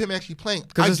of him actually playing.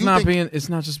 Because it's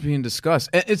not just being discussed.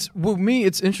 It's with me,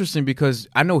 it's interesting because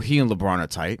I know he and LeBron are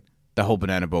tight. The whole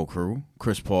Banana Boat crew,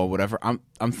 Chris Paul, whatever.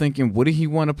 I'm thinking, wouldn't he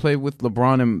want to play with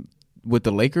LeBron and with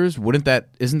the Lakers?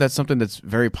 Isn't that something that's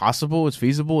very possible? It's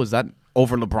feasible? Is that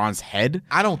over LeBron's head?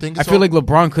 I don't think I feel like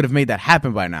LeBron could have made that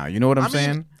happen by now. You know what I'm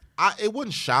saying? It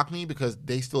wouldn't shock me because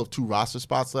they still have 2 roster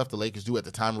spots left. The Lakers do at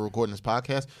the time of recording this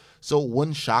podcast. So it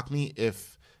wouldn't shock me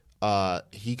if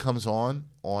he comes on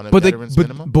a veteran's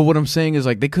minimum. But what I'm saying is,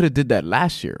 like, they could have did that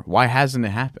last year. Why hasn't it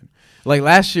happened? Like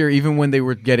last year, even when they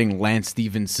were getting Lance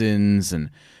Stevensons and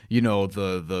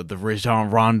the Rajon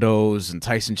Rondos and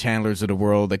Tyson Chandlers of the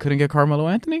world, they couldn't get Carmelo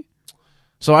Anthony.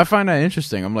 So I find that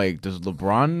interesting. I'm like, does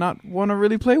LeBron not want to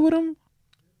really play with him?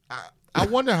 I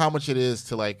wonder how much it is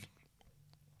to like.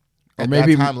 Or At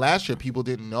maybe that time last year, people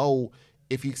didn't know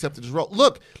if he accepted his role.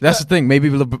 Look, that's the thing. Maybe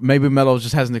Melo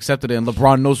just hasn't accepted it, and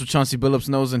LeBron knows what Chauncey Billups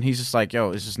knows, and he's just like,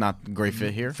 yo, it's just not a great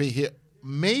fit here.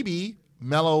 Maybe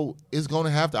Melo is going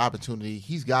to have the opportunity.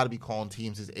 He's got to be calling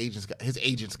teams. His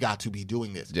agents got to be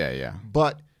doing this. Yeah.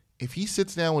 But if he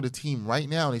sits down with a team right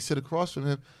now and they sit across from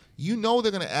him, you know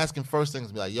they're going to ask him first things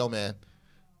and be like, yo, man,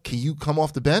 can you come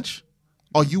off the bench?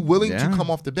 Are you willing to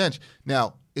come off the bench?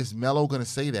 Now, is Melo going to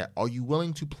say that? Are you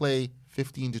willing to play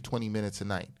 15 to 20 minutes a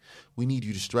night? We need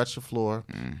you to stretch the floor.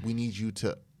 We need you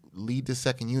to lead the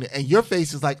second unit. And your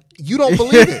face is like, you don't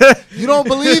believe it. You don't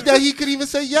believe that he could even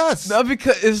say yes. No,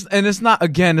 because it's not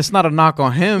a knock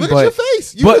on him. Look but, at your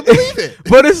face. You can believe it.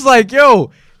 But it's like,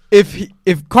 yo,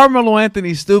 if Carmelo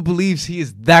Anthony still believes he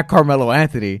is that Carmelo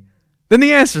Anthony, then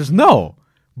the answer is no.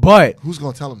 But who's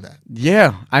going to tell him that?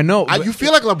 Yeah, I know. You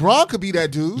feel like LeBron could be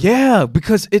that dude. Yeah,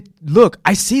 because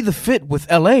I see the fit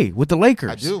with LA, with the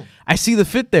Lakers. I do. I see the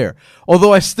fit there.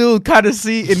 Although I still kind of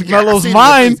see in Melo's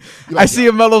mind,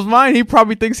 in Melo's mind, he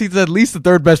probably thinks he's at least the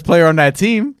third best player on that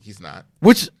team. He's not.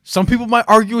 Which some people might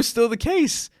argue is still the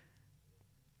case.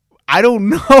 I don't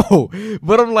know.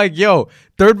 But I'm like, yo,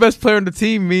 third best player on the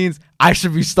team means I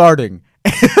should be starting.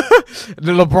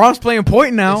 LeBron's playing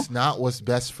point now. It's not what's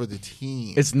best for the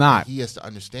team. It's not. He has to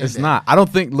understand It's that. not. I don't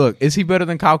think, look, is he better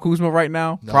than Kyle Kuzma right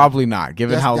now? No. Probably not,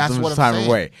 given how that's much what I'm time saying.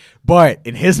 away. But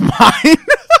in his mind,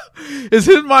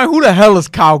 who the hell is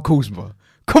Kyle Kuzma?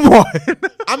 Come on.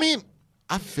 I mean,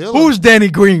 I feel Who's Danny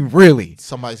Green, really?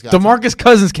 Somebody's got DeMarcus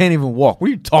Cousins can't even walk. What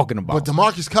are you talking about? But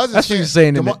DeMarcus Cousins. That's what he's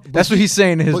saying. That's what he's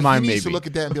saying in his mind, he maybe. needs to look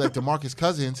at that and be like, DeMarcus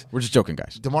Cousins. We're just joking,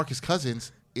 guys. DeMarcus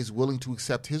Cousins is willing to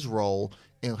accept his role,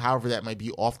 and however that might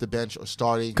be off the bench or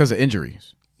starting. Because of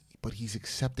injuries. But he's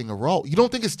accepting a role. You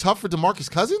don't think it's tough for DeMarcus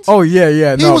Cousins? Oh,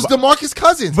 yeah. He was DeMarcus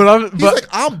Cousins. He's like,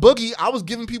 I'm Boogie. I was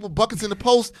giving people buckets in the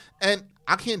post, and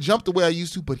I can't jump the way I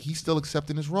used to, but he's still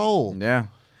accepting his role. Yeah.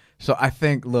 So I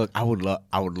think, look, I would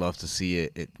love to see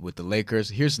it with the Lakers.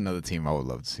 Here's another team I would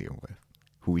love to see him with,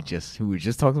 who we just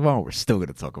talked about. We're still going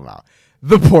to talk about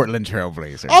the Portland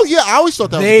Trailblazers. Oh yeah, I always thought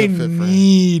that was a good fit for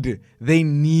him. They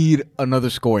need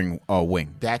another scoring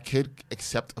wing that could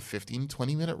accept a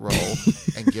 15-20 minute role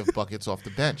and give buckets off the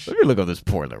bench. Let me look at this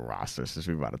Portland roster since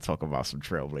we're about to talk about some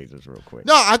Trailblazers real quick.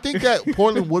 No, I think that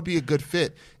Portland would be a good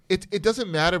fit. It doesn't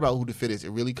matter about who the fit is. It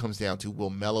really comes down to, will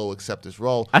Melo accept his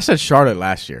role? I said Charlotte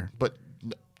last year. But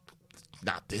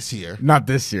not this year. Not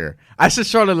this year. I said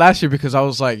Charlotte last year because I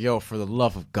was like, yo, for the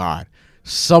love of God,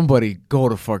 somebody go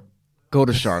to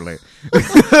Charlotte.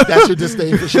 That's your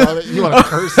disdain for Charlotte? You want to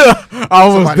curse? I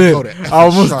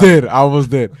almost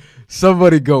did.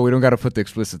 Somebody go. We don't got to put the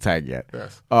explicit tag yet.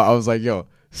 Yes. I was like, yo,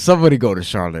 somebody go to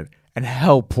Charlotte and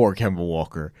help poor Kemba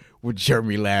Walker with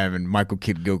Jeremy Lamb and Michael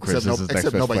Kidd-Gilchrist as his next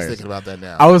best nobody's players. thinking about that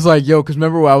now. I was like, yo, because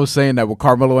remember what I was saying that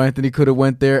Carmelo Anthony could have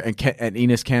went there and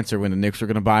Enes Kanter when the Knicks were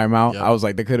going to buy him out. Yep. I was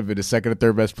like, they could have been the second or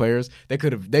third best players. They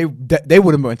would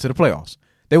have went to the playoffs.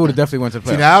 They would have definitely went to the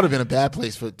playoffs. See, that would have been a bad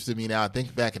place to me now. I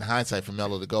think back in hindsight for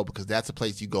Melo to go, because that's a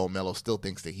place you go and Melo still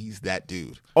thinks that he's that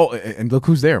dude. Oh, and look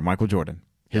who's there, Michael Jordan,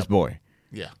 his boy.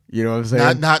 Yeah. You know what I'm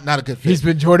saying? Not a good fit. He's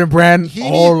been Jordan Brand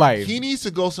all life. He needs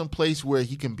to go someplace where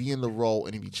he can be in the role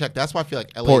and he be checked. That's why I feel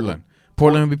like LA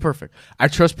Portland would be perfect. I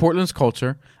trust Portland's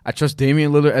culture. I trust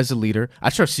Damian Lillard as a leader. I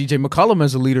trust CJ McCollum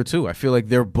as a leader too. I feel like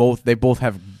they both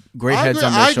have great heads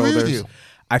on their shoulders. Agree with you.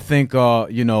 I think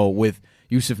with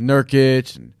Yusuf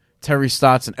Nurkic and Terry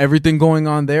Stotts and everything going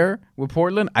on there with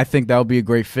Portland, I think that would be a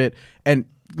great fit. And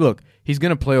look, he's going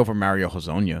to play over Mario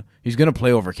Hezonja. He's going to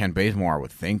play over Ken Bazemore, I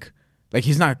would think. Like,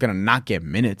 he's not going to not get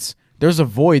minutes. There's a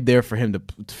void there for him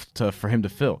to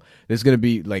fill. There's going to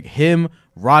be like him,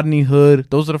 Rodney Hood.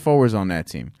 Those are the forwards on that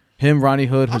team. Him, Rodney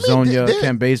Hood, Hezonja,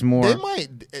 Ken Bazemore.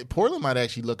 Portland might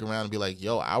actually look around and be like,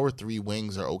 yo, our three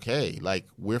wings are okay. Like,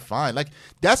 we're fine. Like,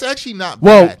 that's actually not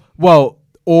bad.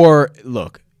 Or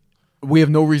look, we have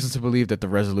no reason to believe that the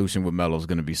resolution with Melo is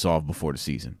going to be solved before the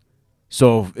season.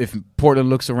 So if Portland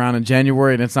looks around in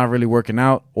January and it's not really working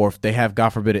out, or if they have, God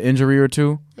forbid, an injury or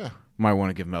two, might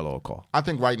want to give Melo a call. I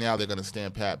think right now they're going to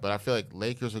stand pat, but I feel like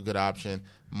Lakers are a good option.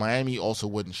 Miami also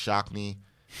wouldn't shock me.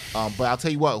 But I'll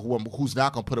tell you what, who's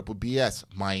not going to put up with BS?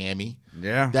 Miami.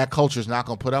 Yeah. That culture's not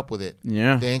going to put up with it.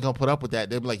 Yeah. They ain't going to put up with that.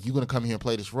 They'll be like, you're going to come here and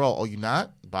play this role. Oh, you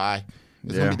not? Bye.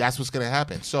 That's what's going to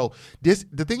happen. So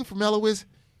the thing for Melo is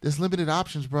there's limited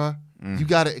options, bro. You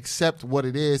got to accept what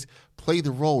it is. Play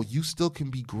the role. You still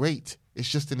can be great. It's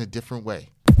just in a different way.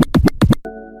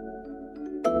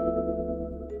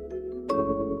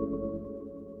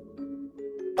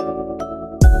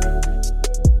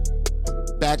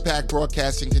 Backpack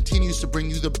Broadcasting continues to bring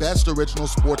you the best original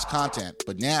sports content,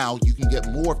 but now you can get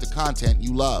more of the content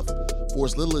you love. For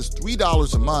as little as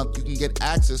 $3 a month, you can get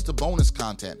access to bonus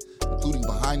content, including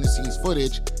behind-the-scenes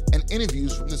footage and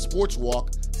interviews from the Sports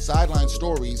Walk, Sideline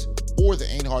Stories, or the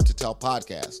Ain't Hard to Tell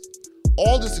podcast.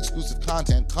 All this exclusive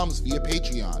content comes via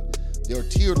Patreon. There are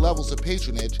tiered levels of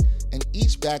patronage, and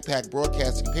each Backpack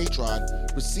Broadcasting patron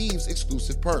receives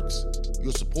exclusive perks.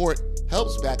 Your support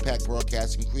helps Backpack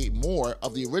Broadcasting create more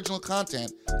of the original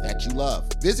content that you love.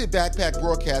 Visit Backpack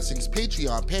Broadcasting's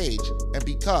Patreon page and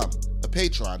become a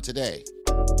patron today.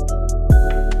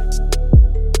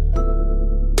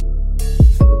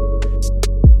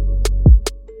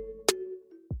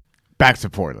 Back to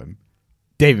Portland.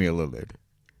 Damian Lillard.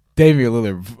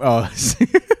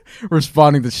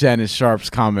 Responding to Shannon Sharp's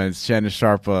comments. Shannon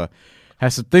Sharp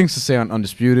has some things to say on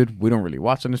Undisputed. We don't really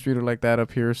watch Undisputed like that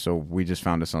up here, so we just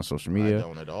found this on social media. I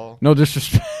don't at all. No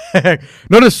disrespect.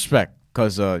 No disrespect,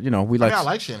 because we like. I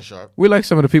like Shannon Sharp. We like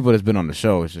some of the people that's been on the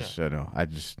show. It's just I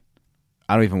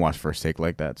don't even watch First Take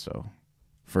like that, so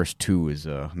First Two is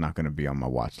not going to be on my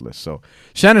watch list. So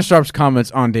Shannon Sharp's comments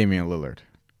on Damian Lillard.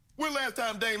 When last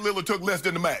time Dame Lillard took less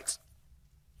than the max?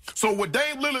 So what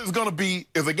Dame Lillard is going to be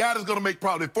is a guy that's going to make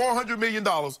probably $400 million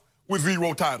with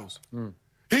 0 titles.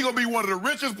 He's going to be one of the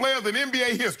richest players in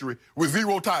NBA history with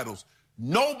 0 titles.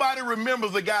 Nobody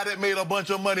remembers a guy that made a bunch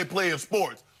of money playing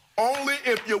sports. Only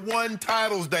if you won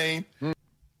titles, Dame.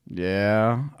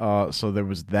 Yeah, so there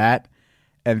was that.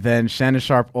 And then Shannon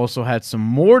Sharp also had some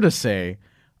more to say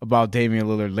about Damian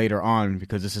Lillard later on,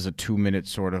 because this is a 2-minute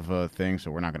sort of thing, so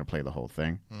we're not going to play the whole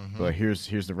thing. But here's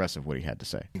the rest of what he had to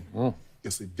say.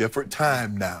 It's a different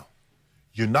time now.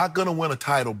 You're not going to win a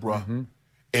title, bro.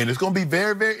 And it's going to be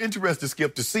very, very interesting,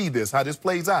 Skip, to see this, how this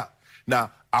plays out.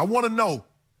 Now, I want to know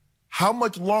how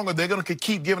much longer they're going to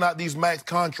keep giving out these max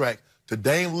contracts to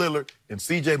Dame Lillard and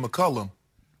C.J. McCollum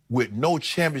with no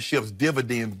championships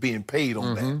dividends being paid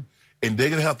on that. And they're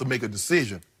going to have to make a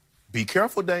decision. Be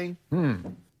careful, Dame.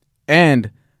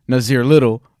 And Nasir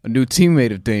Little, a new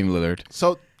teammate of Dame Lillard,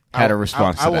 had a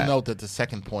response to that. I will note that the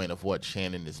second point of what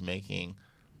Shannon is making,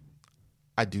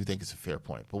 I do think it's a fair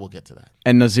point, but we'll get to that.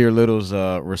 And Nasir Little's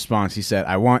response, he said,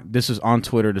 this is on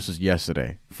Twitter, this is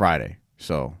yesterday, Friday.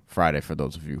 So Friday for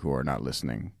those of you who are not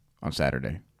listening on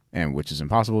Saturday, and which is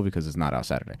impossible because it's not out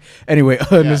Saturday. Anyway,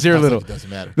 Nasir Little. Like it doesn't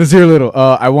matter. Nasir Little,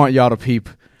 I want y'all to peep,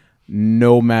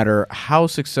 no matter how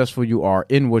successful you are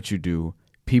in what you do,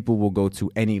 people will go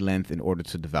to any length in order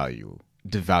to devalue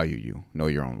you. Know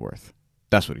your own worth.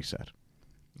 That's what he said.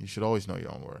 You should always know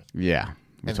your own worth. Yeah.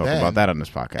 We talked about that on this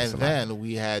podcast. And then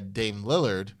we had Dame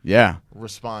Lillard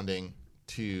responding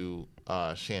to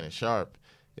Shannon Sharp,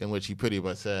 in which he pretty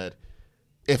much said,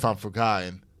 if I'm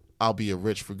forgotten, I'll be a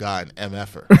rich, forgotten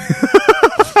MFer.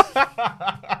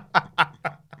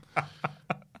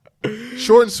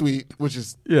 Short and sweet, which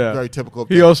is very typical.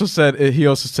 He also said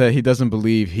he doesn't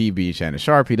believe he beat Shannon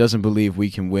Sharp. He doesn't believe we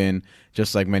can win,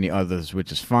 just like many others,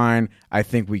 which is fine. I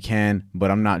think we can, but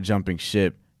I'm not jumping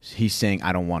ship. He's saying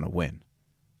I don't want to win.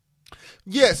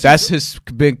 Yes, that's his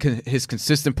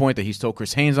consistent point that he's told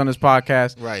Chris Haynes on his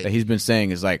podcast. Right, that he's been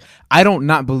saying is like, I don't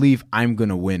not believe I'm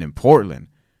gonna win in Portland.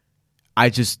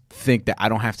 I just think that I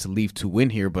don't have to leave to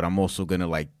win here, but I'm also gonna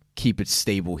like keep it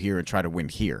stable here and try to win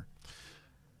here.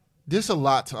 There's a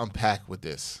lot to unpack with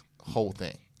this whole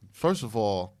thing. First of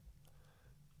all,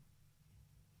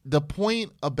 the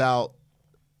point about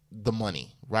the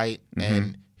money, right?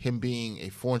 And him being a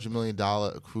 $400 million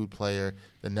accrued player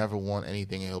that never won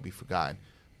anything and he'll be forgotten.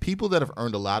 People that have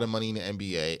earned a lot of money in the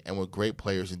NBA and were great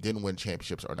players and didn't win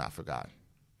championships are not forgotten.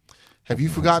 Have you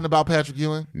forgotten about Patrick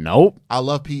Ewing? Nope. I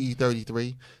love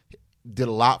PE33. Did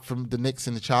a lot from the Knicks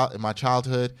in my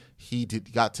childhood. He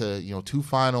got to 2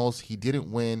 finals. He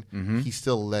didn't win. He's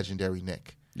still a legendary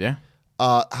Knick. Yeah.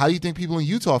 How do you think people in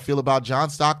Utah feel about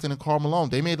John Stockton and Karl Malone?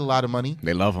 They made a lot of money.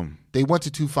 They love him. They went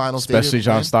to 2 finals. Especially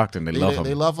John Stockton. They love him.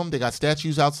 They love him. They got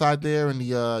statues outside there in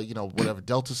the whatever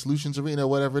Delta Solutions Arena,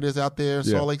 whatever it is out there in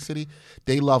Salt Lake City.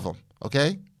 They love him.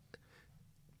 Okay.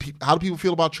 How do people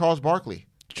feel about Charles Barkley?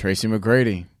 Tracy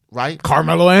McGrady. Right?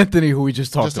 Carmelo Anthony, who we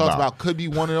just talked about. Could be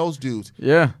one of those dudes.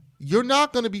 Yeah. You're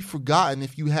not going to be forgotten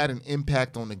if you had an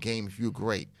impact on the game, if you're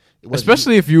great.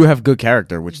 Especially if you have good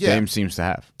character, which Dame seems to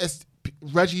have.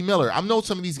 Reggie Miller. I know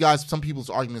some of these guys, some people's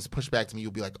arguments push back to me.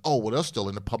 You'll be like, oh, well, they're still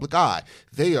in the public eye.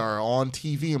 They are on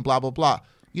TV and blah, blah, blah.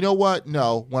 You know what?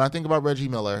 No. When I think about Reggie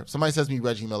Miller, if somebody says to me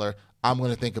Reggie Miller, I'm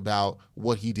going to think about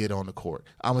what he did on the court.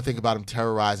 I'm going to think about him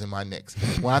terrorizing my Knicks.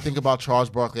 When I think about Charles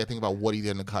Barkley, I think about what he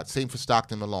did in the cut. Same for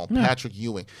Stockton Malone, Patrick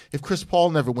Ewing. If Chris Paul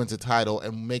never wins a title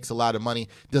and makes a lot of money,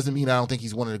 doesn't mean I don't think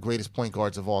he's one of the greatest point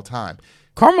guards of all time.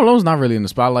 Karl Malone's not really in the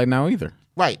spotlight now either.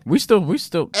 Right. We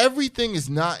still. Everything is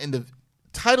not in the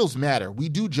titles matter. We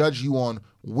do judge you on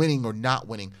winning or not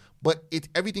winning, but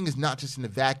everything is not just in the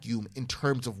vacuum in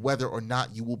terms of whether or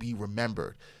not you will be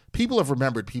remembered. People have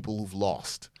remembered people who've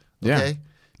lost. Okay? Yeah.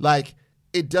 Like,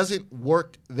 it doesn't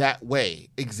work that way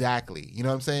exactly. You know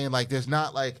what I'm saying? Like, there's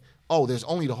not like, oh, there's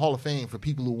only the Hall of Fame for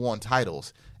people who won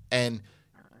titles. And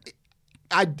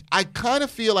I kind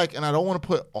of feel like, and I don't want to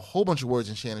put a whole bunch of words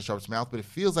in Shannon Sharp's mouth, but it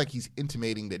feels like he's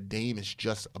intimating that Dame is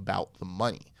just about the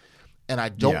money. And I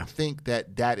don't think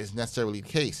that is necessarily the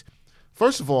case.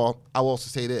 First of all, I will also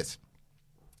say this.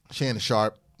 Shannon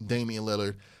Sharp, Damian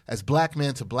Lillard, as black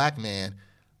man to black man,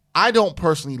 I don't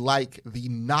personally like the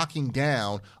knocking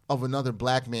down of another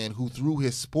black man who, through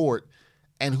his sport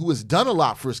and who has done a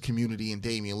lot for his community in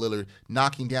Damian Lillard,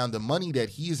 knocking down the money that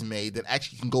he has made that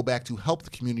actually can go back to help the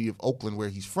community of Oakland where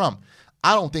he's from.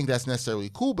 I don't think that's necessarily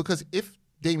cool, because if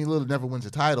Damian Lillard never wins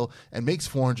a title and makes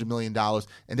 $400 million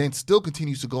and then still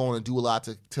continues to go on and do a lot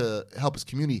to help his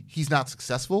community, he's not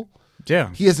successful.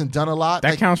 Yeah. He hasn't done a lot.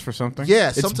 That counts for something.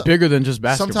 Yeah. It's bigger than just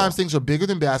basketball. Sometimes things are bigger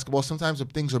than basketball. Sometimes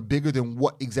things are bigger than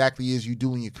what exactly is you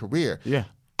do in your career. Yeah.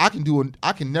 I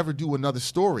can never do another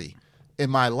story in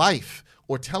my life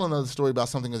or tell another story about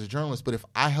something as a journalist, but if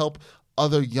I help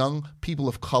other young people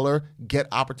of color get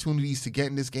opportunities to get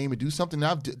in this game and do something,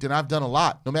 then I've done a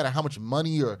lot. No matter how much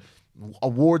money or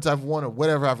awards I've won or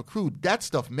whatever I've accrued, that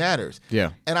stuff matters.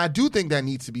 Yeah. And I do think that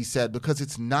needs to be said, because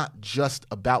it's not just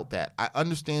about that. I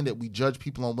understand that we judge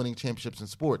people on winning championships in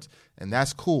sports, and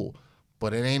that's cool,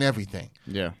 but it ain't everything.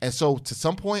 Yeah. And so to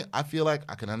some point, I feel like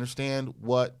I can understand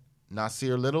what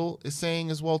Nasir Little is saying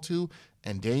as well too,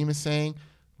 and Dame is saying.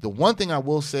 The one thing I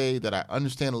will say that I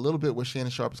understand a little bit where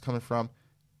Shannon Sharp is coming from,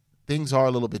 things are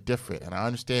a little bit different, and I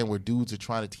understand where dudes are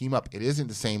trying to team up. It isn't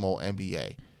the same old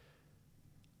NBA.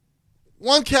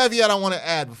 One caveat I want to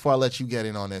add before I let you get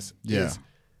in on this is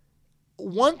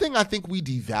one thing I think we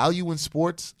devalue in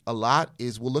sports a lot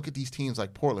is we'll look at these teams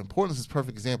like Portland. Portland's a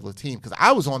perfect example of a team, because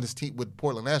I was on this team with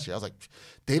Portland last year. I was like,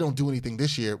 they don't do anything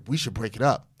this year. We should break it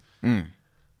up.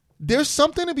 There's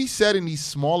something to be said in these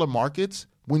smaller markets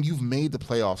when you've made the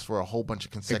playoffs for a whole bunch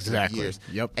of consecutive years.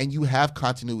 Yep. And you have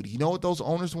continuity. You know what those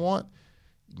owners want?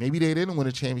 Maybe they didn't win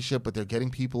a championship, but they're getting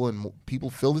people, and people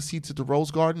fill the seats at the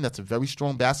Rose Garden. That's a very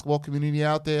strong basketball community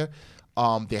out there.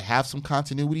 They have some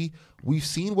continuity. We've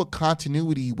seen what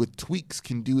continuity with tweaks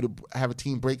can do to have a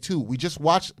team break through. We just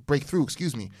watched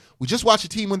a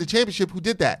team win the championship who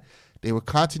did that. They were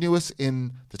continuous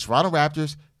in the Toronto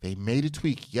Raptors. They made a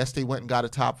tweak. Yes, they went and got a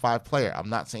top 5 player. I'm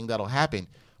not saying that'll happen,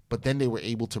 but then they were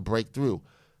able to break through.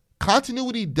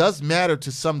 Continuity does matter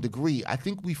to some degree. I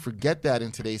think we forget that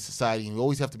in today's society, and we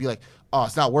always have to be like, oh,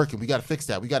 it's not working. We got to fix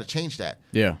that. We got to change that.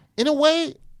 Yeah. In a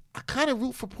way, I kind of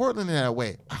root for Portland in that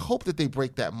way. I hope that they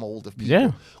break that mold of people.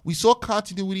 Yeah. We saw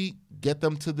continuity get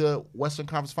them to the Western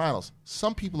Conference Finals.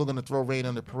 Some people are going to throw rain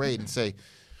on the parade and say,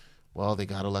 well, they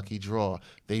got a lucky draw.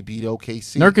 They beat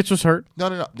OKC. Nurkic was hurt. No.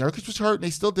 Nurkic was hurt, and they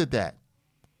still did that.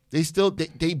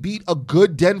 They beat a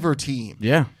good Denver team.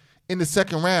 Yeah. In the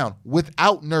second round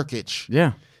without Nurkic.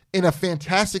 Yeah. In a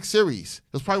fantastic series.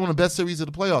 It was probably one of the best series of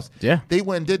the playoffs. Yeah. They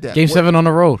went and did that. Game 7 on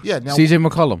the road. Yeah. Now, CJ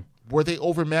McCollum. Were they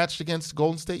overmatched against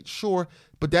Golden State? Sure.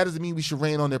 But that doesn't mean we should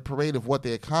rain on their parade of what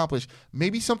they accomplished.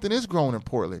 Maybe something is growing in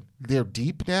Portland. They're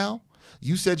deep now.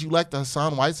 You said you liked the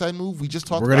Hassan Whiteside move. We just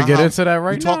talked about We're going to get into that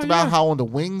right now. We talked about how on the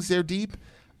wings they're deep.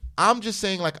 I'm just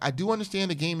saying, like, I do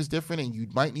understand the game is different and you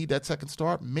might need that second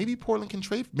star. Maybe Portland can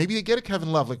trade. Maybe they get a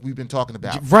Kevin Love like we've been talking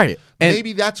about. Right. And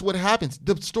maybe that's what happens.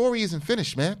 The story isn't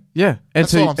finished, man. Yeah. And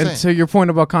to your point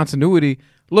about continuity,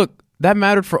 look, that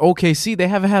mattered for OKC. They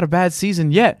haven't had a bad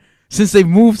season yet since they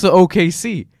moved to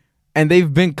OKC. And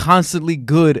they've been constantly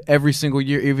good every single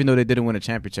year, even though they didn't win a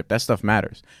championship. That stuff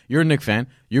matters. You're a Knicks fan.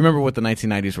 You remember what the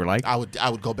 1990s were like. I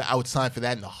would go back. I would sign for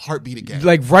that in a heartbeat again.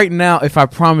 Like right now, if I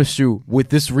promised you with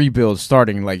this rebuild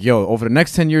starting, like, yo, over the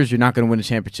next 10 years, you're not going to win a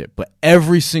championship. But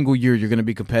every single year, you're going to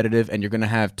be competitive, and you're going to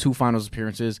have 2 finals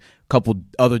appearances, a couple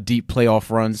other deep playoff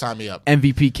runs. Sign me up.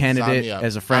 MVP candidate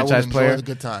as a franchise player. Enjoy the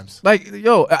good times. Like,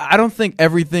 yo, I don't think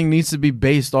everything needs to be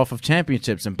based off of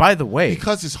championships. And by the way,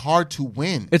 because it's hard to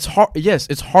win. It's hard. Yes,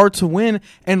 it's hard to win.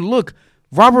 And look,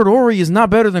 Robert Horry is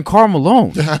not better than Karl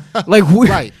Malone. Like,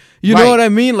 right. You know what I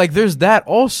mean? Like, there's that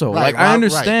also. Right, like, I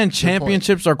understand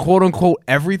championships are quote unquote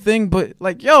everything, but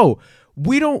like, yo,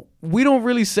 we don't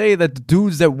really say that the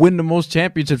dudes that win the most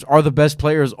championships are the best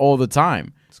players all the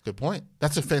time. That's a good point.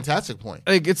 That's a fantastic point.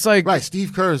 Like it's like Right,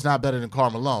 Steve Kerr is not better than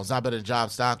Karl Malone. He's not better than John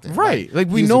Stockton. Right, like,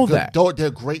 we He's know a good- that.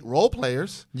 They're great role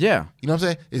players. yeah. You know what I'm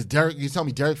saying? Is Derek? You tell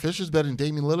me Derek Fisher's better than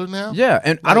Damian Lillard now? Yeah,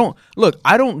 and I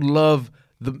don't love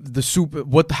the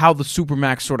how the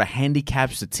Supermax sort of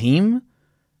handicaps the team,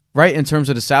 right? In terms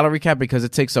of the salary cap, because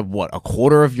it takes up a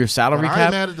quarter of your salary But I cap.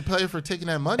 ain't mad at the player for taking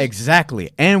that money.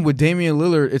 Exactly. And with Damian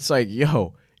Lillard, it's like,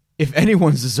 yo, if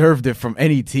anyone's deserved it from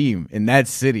any team in that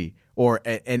city or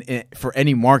and for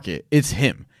any market, it's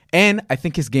him. And I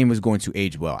think his game is going to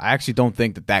age well. I actually don't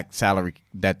think that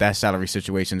salary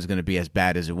situation is going to be as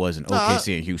bad as it was in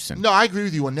OKC and Houston. No, I agree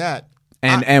with you on that.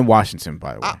 And Washington,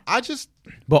 by the way. I just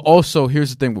But also,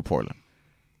 here's the thing with Portland.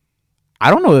 I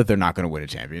don't know that they're not going to win a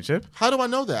championship. how do I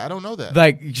know that? I don't know that.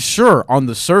 Like, sure, on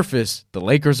the surface, the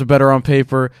Lakers are better on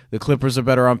paper. The Clippers are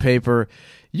better on paper.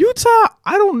 Utah,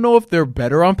 I don't know if they're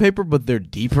better on paper, but they're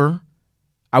deeper.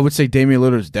 I would say Damian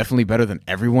Lillard is definitely better than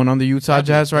everyone on the Utah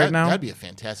Jazz right now. That'd be a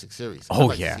fantastic series. I'd Oh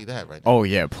like yeah, to see that right now. oh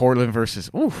yeah, Portland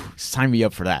versus. Ooh, sign me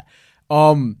up for that.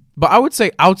 But I would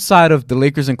say outside of the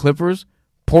Lakers and Clippers,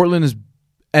 Portland is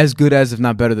as good as, if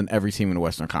not better than, every team in the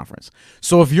Western Conference.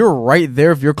 So if you're right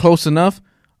there, if you're close enough,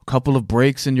 a couple of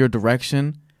breaks in your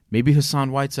direction, maybe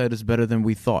Hassan Whiteside is better than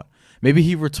we thought. Maybe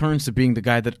he returns to being the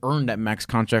guy that earned that max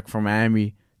contract from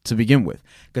Miami to begin with.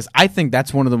 Because I think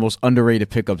that's one of the most underrated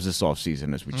pickups this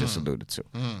offseason, as we just alluded to,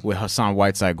 with Hassan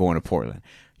Whiteside going to Portland.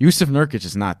 Yusuf Nurkic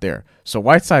is not there. So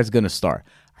Whiteside's going to start.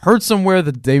 Heard somewhere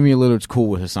that Damian Lillard's cool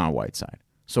with Hassan Whiteside.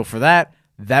 So for that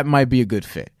might be a good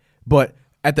fit. But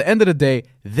at the end of the day,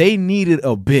 they needed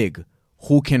a big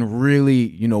who can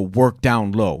really, work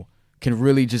down low, can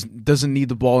really just doesn't need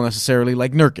the ball necessarily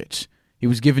like Nurkic. He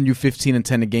was giving you 15 and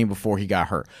 10 a game before he got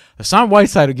hurt. Hassan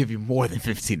Whiteside will give you more than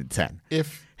 15 and 10.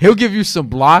 He'll give you some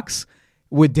blocks.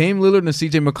 With Dame Lillard and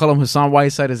CJ McCollum, Hassan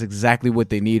Whiteside is exactly what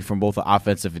they need from both the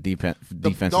offensive and defensive The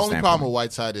only standpoint. problem with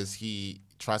Whiteside is he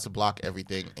tries to block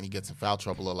everything and he gets in foul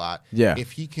trouble a lot. Yeah.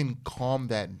 If he can calm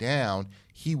that down,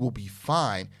 he will be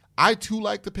fine. I too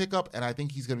like the pickup, and I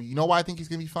think he's gonna. You know why I think he's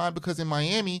gonna be fine? Because in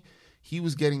Miami, he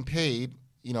was getting paid,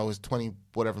 his $20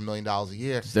 whatever million a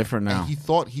year. It's different now. And he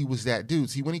thought he was that dude.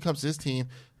 See, when he comes to this team,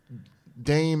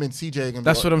 Dame and CJ are gonna.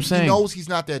 That's what I'm saying. He knows he's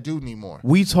not that dude anymore.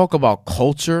 We talk about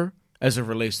culture as it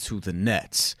relates to the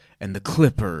Nets and the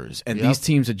Clippers and these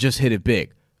teams that just hit it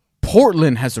big.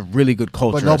 Portland has a really good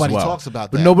culture But nobody as well. talks about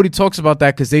But that. nobody talks about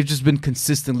that because they've just been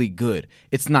consistently good.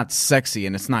 It's not sexy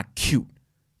and it's not cute.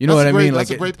 You know That's what I a great- mean? that's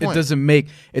Like a great it point.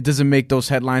 doesn't make those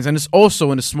headlines, and it's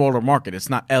also in a smaller market. It's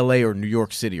not L.A. or New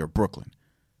York City or Brooklyn.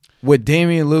 With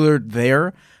Damian Lillard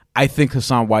there, I think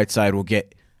Hassan Whiteside will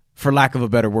get, for lack of a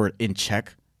better word, in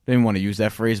check. I didn't want to use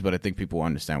that phrase, but I think people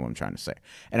understand what I'm trying to say.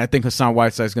 And I think Hassan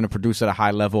Whiteside is going to produce at a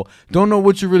high level. Don't know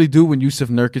what you really do when Yusuf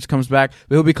Nurkic comes back,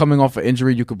 but he'll be coming off an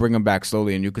injury. You could bring him back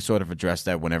slowly, and you could sort of address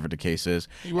that whenever the case is.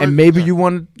 And maybe you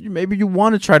want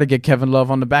to try to get Kevin Love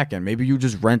on the back end. Maybe you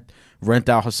just rent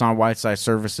out Hassan Whiteside's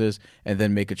services and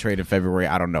then make a trade in February.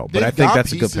 I don't know, but I think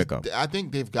that's a good pickup. I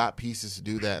think they've got pieces to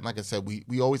do that. And like I said,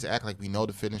 we always act like we know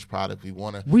the finished product. We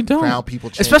want to crown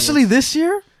people champions. Especially this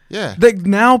year. Yeah.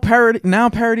 Now parity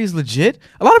is legit.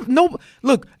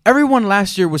 Look, everyone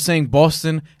last year was saying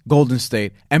Boston, Golden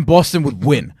State, and Boston would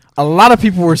win. A lot of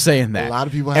people were saying that. A lot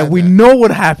of people and had we that. know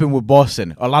what happened with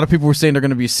Boston. A lot of people were saying they're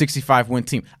going to be a 65-win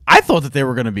team. I thought that they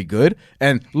were going to be good.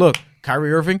 And look,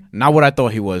 Kyrie Irving, not what I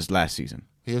thought he was last season.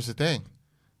 Here's the thing.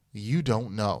 You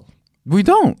don't know. We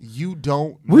don't. You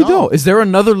don't We know. don't. Is there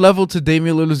another level to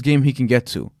Damian Lillard's game he can get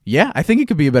to? Yeah, I think he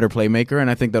could be a better playmaker, and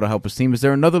I think that'll help his team. Is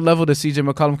there another level that CJ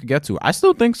McCollum could get to? I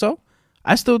still think so.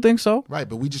 Right,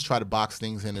 but we just try to box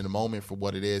things in the moment for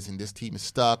what it is, and this team is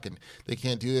stuck, and they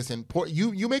can't do this. And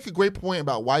you make a great point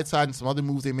about Whiteside and some other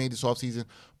moves they made this offseason.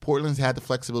 Portland's had the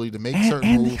flexibility to make certain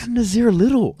And they moves. got Nazir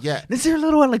Little. Yeah. Nazir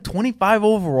Little at like 25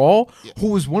 overall, who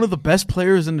was one of the best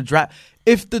players in the draft.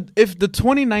 If the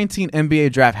 2019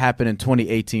 NBA draft happened in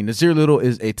 2018, Nazir Little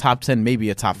is a top 10,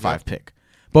 maybe a top 5 pick.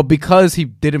 But because he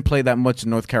didn't play that much in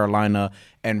North Carolina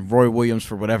and Roy Williams,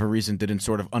 for whatever reason, didn't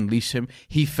sort of unleash him,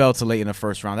 he fell to late in the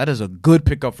first round. That is a good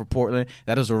pickup for Portland.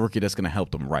 That is a rookie that's going to help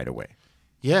them right away.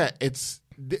 Yeah,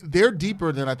 they're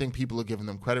deeper than I think people are giving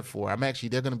them credit for. They're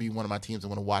going to be one of my teams I'm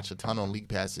going to watch a ton on League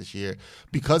Pass this year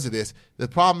because of this. The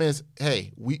problem is,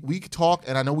 hey, we talk,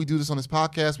 and I know we do this on this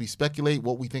podcast. We speculate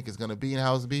what we think is going to be and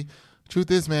how it's going to be.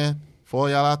 Truth is, man, for all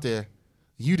y'all out there,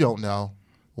 you don't know.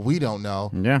 We don't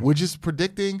know. Yeah. We're just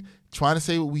predicting, trying to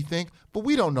say what we think, but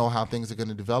we don't know how things are going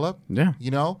to develop. Yeah.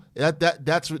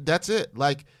 That's it.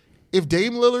 Like, if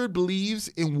Dame Lillard believes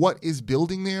in what is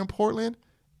building there in Portland,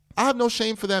 I have no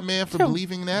shame for that man for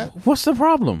believing that. What's the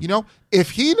problem? You know,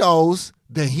 if he knows,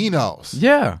 then he knows.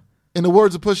 Yeah. In the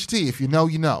words of Pusha T, if you know,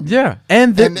 you know. Yeah.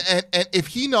 And if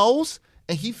he knows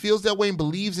and he feels that way and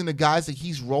believes in the guys that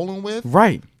he's rolling with,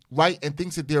 right, and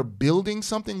thinks that they're building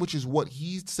something, which is what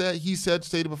he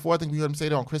stated before. I think we heard him say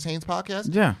that on Chris Haynes'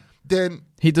 podcast. Yeah. Then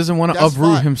he doesn't want to that's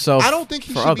uproot fine. himself. I don't think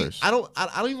he for should others. be. I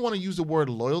don't even want to use the word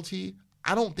loyalty.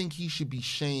 I don't think he should be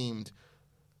shamed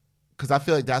because I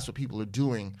feel like that's what people are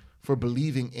doing for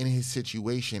believing in his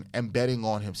situation and betting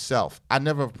on himself. I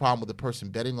never have a problem with a person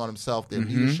betting on himself, their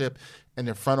leadership, and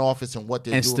their front office and what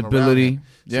they're and doing stability. around him.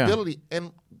 Yeah. Stability.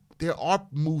 And there are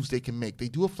moves they can make. They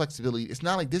do have flexibility. It's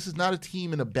not like this is not a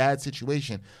team in a bad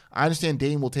situation. I understand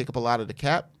Dame will take up a lot of the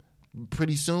cap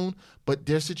pretty soon, but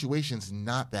their situation's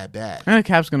not that bad. And the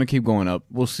cap's going to keep going up.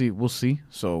 We'll see.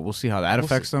 So we'll see how that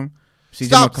affects them.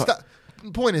 Stop. The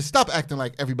point is, stop acting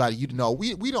like everybody you know.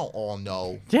 We don't all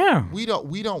know. Yeah. We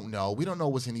don't know. We don't know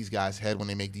what's in these guys' head when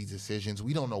they make these decisions.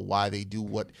 We don't know why they do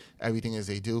what everything is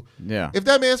they do. Yeah. If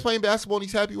that man's playing basketball and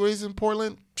he's happy where he's in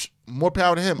Portland, more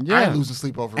power to him. Yeah. I ain't losing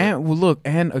sleep over it. And well, look,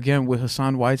 and again with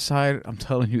Hassan Whiteside, I'm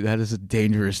telling you, that is a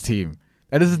dangerous team.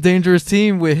 That is a dangerous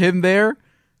team with him there.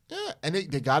 Yeah, and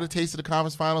they got a taste of the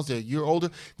conference finals. They're a year older.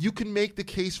 You can make the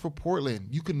case for Portland.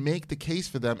 You can make the case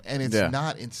for them, and it's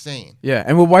not insane. Yeah,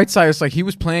 and with Whiteside, it's like he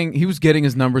was getting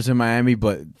his numbers in Miami,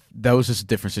 but that was just a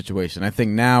different situation. I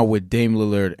think now with Dame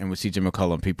Lillard and with CJ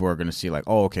McCollum, people are going to see like,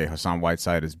 oh, okay, Hassan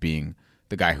Whiteside is being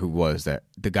the guy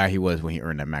he was when he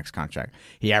earned that max contract.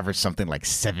 He averaged something like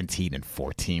 17 and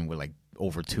 14 with like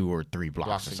over 2 or 3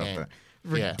 blocks or something. Game.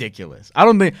 Ridiculous.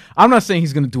 I'm not saying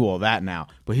he's going to do all that now,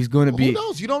 but he's going to be. Who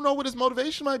knows? You don't know what his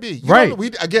motivation might be. Right. We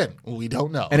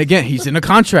don't know. And again, he's in a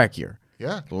contract year.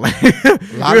 Yeah. A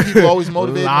lot of people always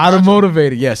motivated. A lot of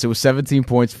motivated. Yes, it was 17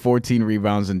 points, 14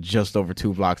 rebounds, and just over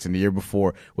 2 blocks. And the year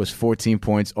before was 14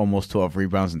 points, almost 12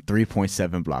 rebounds, and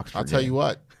 3.7 blocks. I'll tell you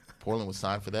what, Portland would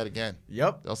sign for that again.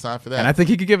 Yep. They'll sign for that. And I think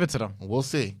he could give it to them. We'll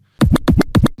see.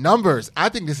 Numbers. I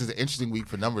think this is an interesting week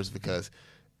for numbers because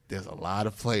there's a lot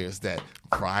of players that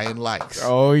Brian likes.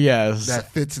 Oh, yes.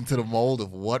 That fits into the mold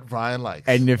of what Brian likes.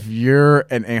 And if you're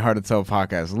an Ain't Hard to Tell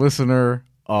podcast listener,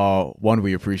 one,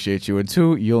 we appreciate you. And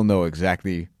two, you'll know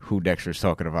exactly who Dexter's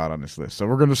talking about on this list. So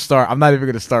we're going to start. I'm not even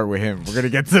going to start with him. We're going to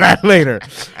get to that later.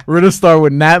 We're going to start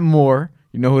with Nat Moore.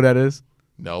 You know who that is?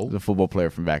 No. The football player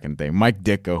from back in the day. Mike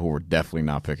Ditka, who we're definitely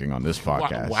not picking on this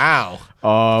podcast. Wow.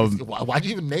 Why'd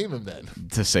you even name him then?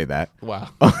 To say that. Wow.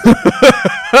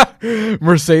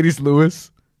 Mercedes Lewis.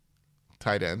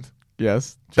 Tight end.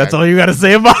 Yes. That's all you got to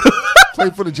say about it.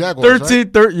 Played for the Jaguars,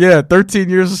 13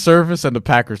 years of service and the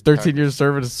Packers. 13 years of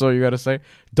service, that's all you got to say.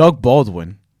 Doug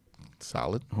Baldwin.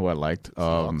 Solid. Who I liked.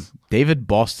 David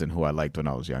Boston, who I liked when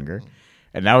I was younger.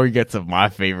 And now we get to my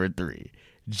favorite 3.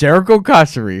 Jericho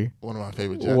Kocheri. One of my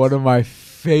favorite Jets. One of my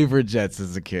favorite Jets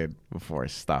as a kid before I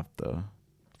stopped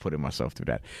putting myself through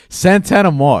that.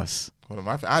 Santana Moss.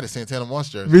 I had a Santana Moss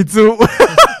jersey. Me too.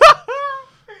 I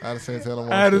had a Santana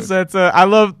Moss. I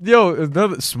love,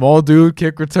 another small dude,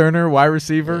 kick returner, wide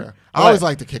receiver. Yeah. I always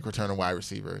liked the kick returner, wide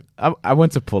receiver. I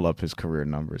went to pull up his career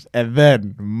numbers. And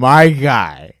then my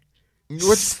guy.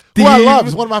 Who I love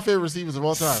is one of my favorite receivers of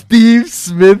all time. Steve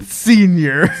Smith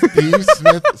Sr. Steve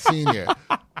Smith Sr.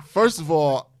 First of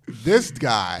all, this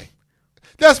guy,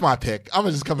 that's my pick. I'm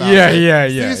going to just come out and say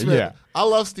Steve Smith. Yeah. I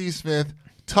love Steve Smith.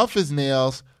 Tough as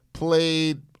nails.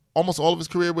 Played almost all of his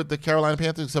career with the Carolina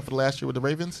Panthers except for the last year with the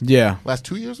Ravens. Yeah. Last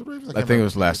 2 years with the Ravens? I think it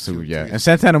was last 2, yeah. And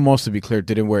Santana Moss, to be clear,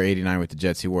 didn't wear 89 with the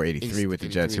Jets. He wore 83 with the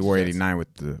Jets. He wore 89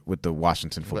 with the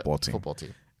Washington football team.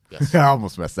 Yes. I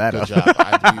almost messed that up. Good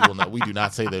job. We do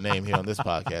not say their name here on this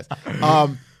podcast.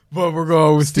 But we're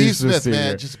going with Steve Smith,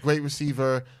 man. Just a great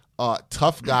receiver.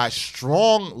 Tough guy.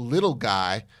 Strong little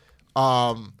guy.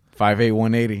 5'8",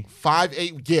 180.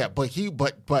 5'8", yeah.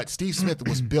 But Steve Smith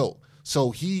was built.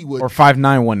 So he would. Or 5'9",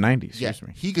 190, excuse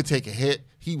me. He could take a hit.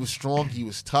 He was strong. He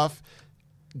was tough.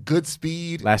 Good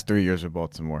speed. Last 3 years with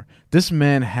Baltimore. This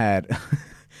man had...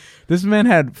 This man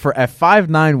had, at 5'9",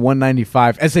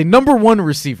 195, as a number 1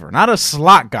 receiver, not a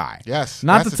slot guy. Yes.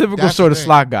 Not the typical sort of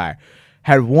slot guy.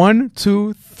 Had 1,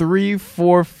 2, 3,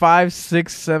 4, 5,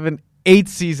 6, 7, 8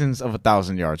 seasons of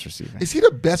 1,000 yards receiving. Is he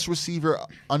the best receiver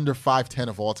under 5'10"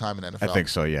 of all time in NFL? I think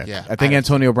so, yeah. I I think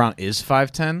Antonio Brown is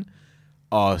 5'10".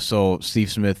 So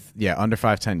Steve Smith, under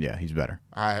 5'10", yeah, he's better.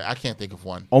 I can't think of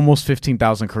one. Almost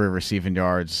 15,000 career receiving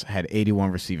yards, had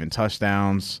 81 receiving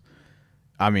touchdowns.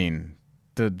 I mean...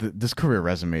 This career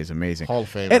resume is amazing. Hall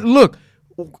of Famer. And look,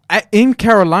 in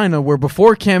Carolina, where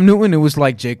before Cam Newton, it was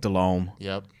like Jake Delhomme.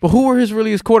 Yep. But who were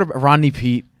his quarterback? Rodney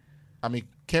Peete. I mean,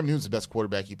 Cam Newton's the best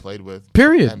quarterback he played with.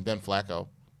 Period. And Ben Flacco.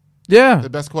 Yeah, The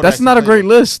best quarterback. that's not a great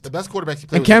list. The best quarterback he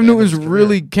played. And with Cam at the end of Newton's his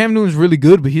career. really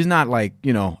good, but he's not like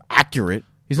accurate.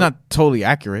 He's not totally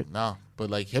accurate. No, but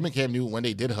like him and Cam Newton, when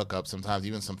they did hook up, sometimes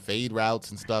even some fade routes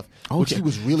and stuff, Oh, which yeah. he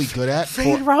was really good at.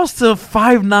 Fade routes to a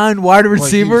 5'9" wide Boy,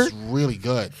 receiver. he was really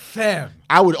good. Fam.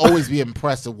 I would always be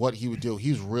impressed at what he would do. He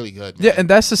was really good. Man. Yeah, and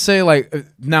that's to say, like,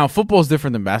 now football is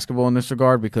different than basketball in this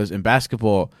regard because in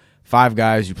basketball, 5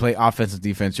 guys, you play offense and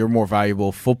defense, you're more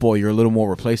valuable. Football, you're a little more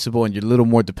replaceable, and you're a little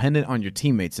more dependent on your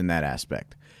teammates in that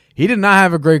aspect. He did not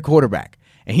have a great quarterback,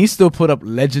 and he still put up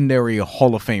legendary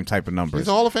Hall of Fame type of numbers. He's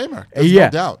a Hall of Famer. There's Yeah,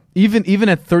 no doubt. Even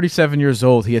at 37 years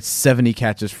old, he had 70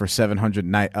 catches for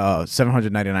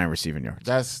 799 receiving yards.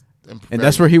 That's And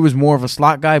that's where he was more of a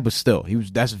slot guy, but still,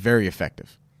 that's very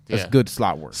effective. That's Yeah. good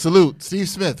slot work. Salute. Steve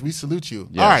Smith, we salute you.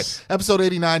 Yes. All right, episode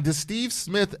 89, the Steve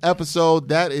Smith episode.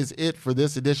 That is it for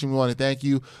this edition. We want to thank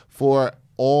you for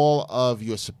all of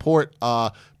your support.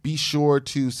 Be sure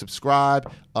to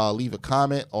subscribe, leave a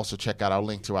comment. Also, check out our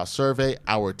link to our survey,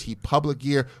 our TeePublic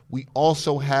gear. We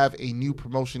also have a new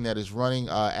promotion that is running.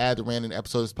 Add the random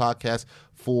episode of this podcast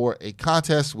for a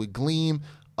contest with Gleam.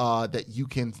 That you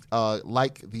can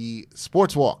like the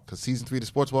Sports Walk, because season 3 of the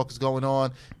Sports Walk is going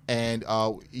on, and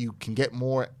you can get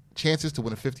more chances to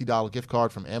win a $50 gift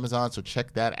card from Amazon. So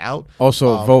check that out.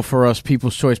 Also, vote for us,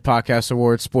 People's Choice Podcast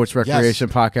Awards, Sports Recreation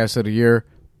Podcast of the Year.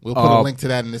 We'll put a link to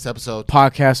that in this episode.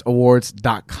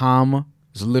 Podcastawards.com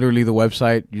is literally the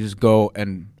website. You just go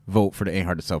and vote for the Ain't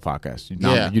Hard to Sell podcast.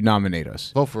 You nominate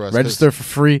us. Vote for us. Register for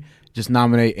free. Just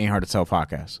nominate Ain't Hard to Sell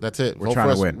podcast. That's it. We're Vote trying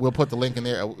for to us. win. We'll put the link in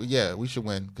there. Yeah, we should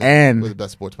win. 'Cause And- we're the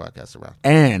best sports podcast around.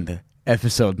 And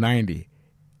episode 90,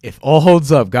 if all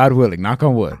holds up, God willing, knock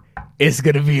on wood, it's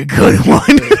going to be a good one.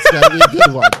 It's gonna be a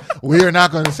good one. We are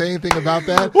not going to say anything about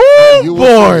that. Woo, You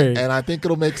will boy. see, and I think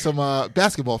it'll make some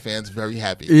basketball fans very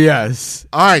happy. Yes.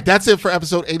 All right, that's it for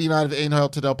episode 89 of the Ain't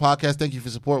Hard to Sell podcast. Thank you for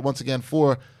support once again.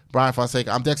 For Brian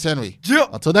Fonseca, I'm Dex Henry. Yeah.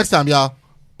 Until next time, y'all.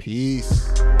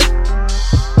 Peace.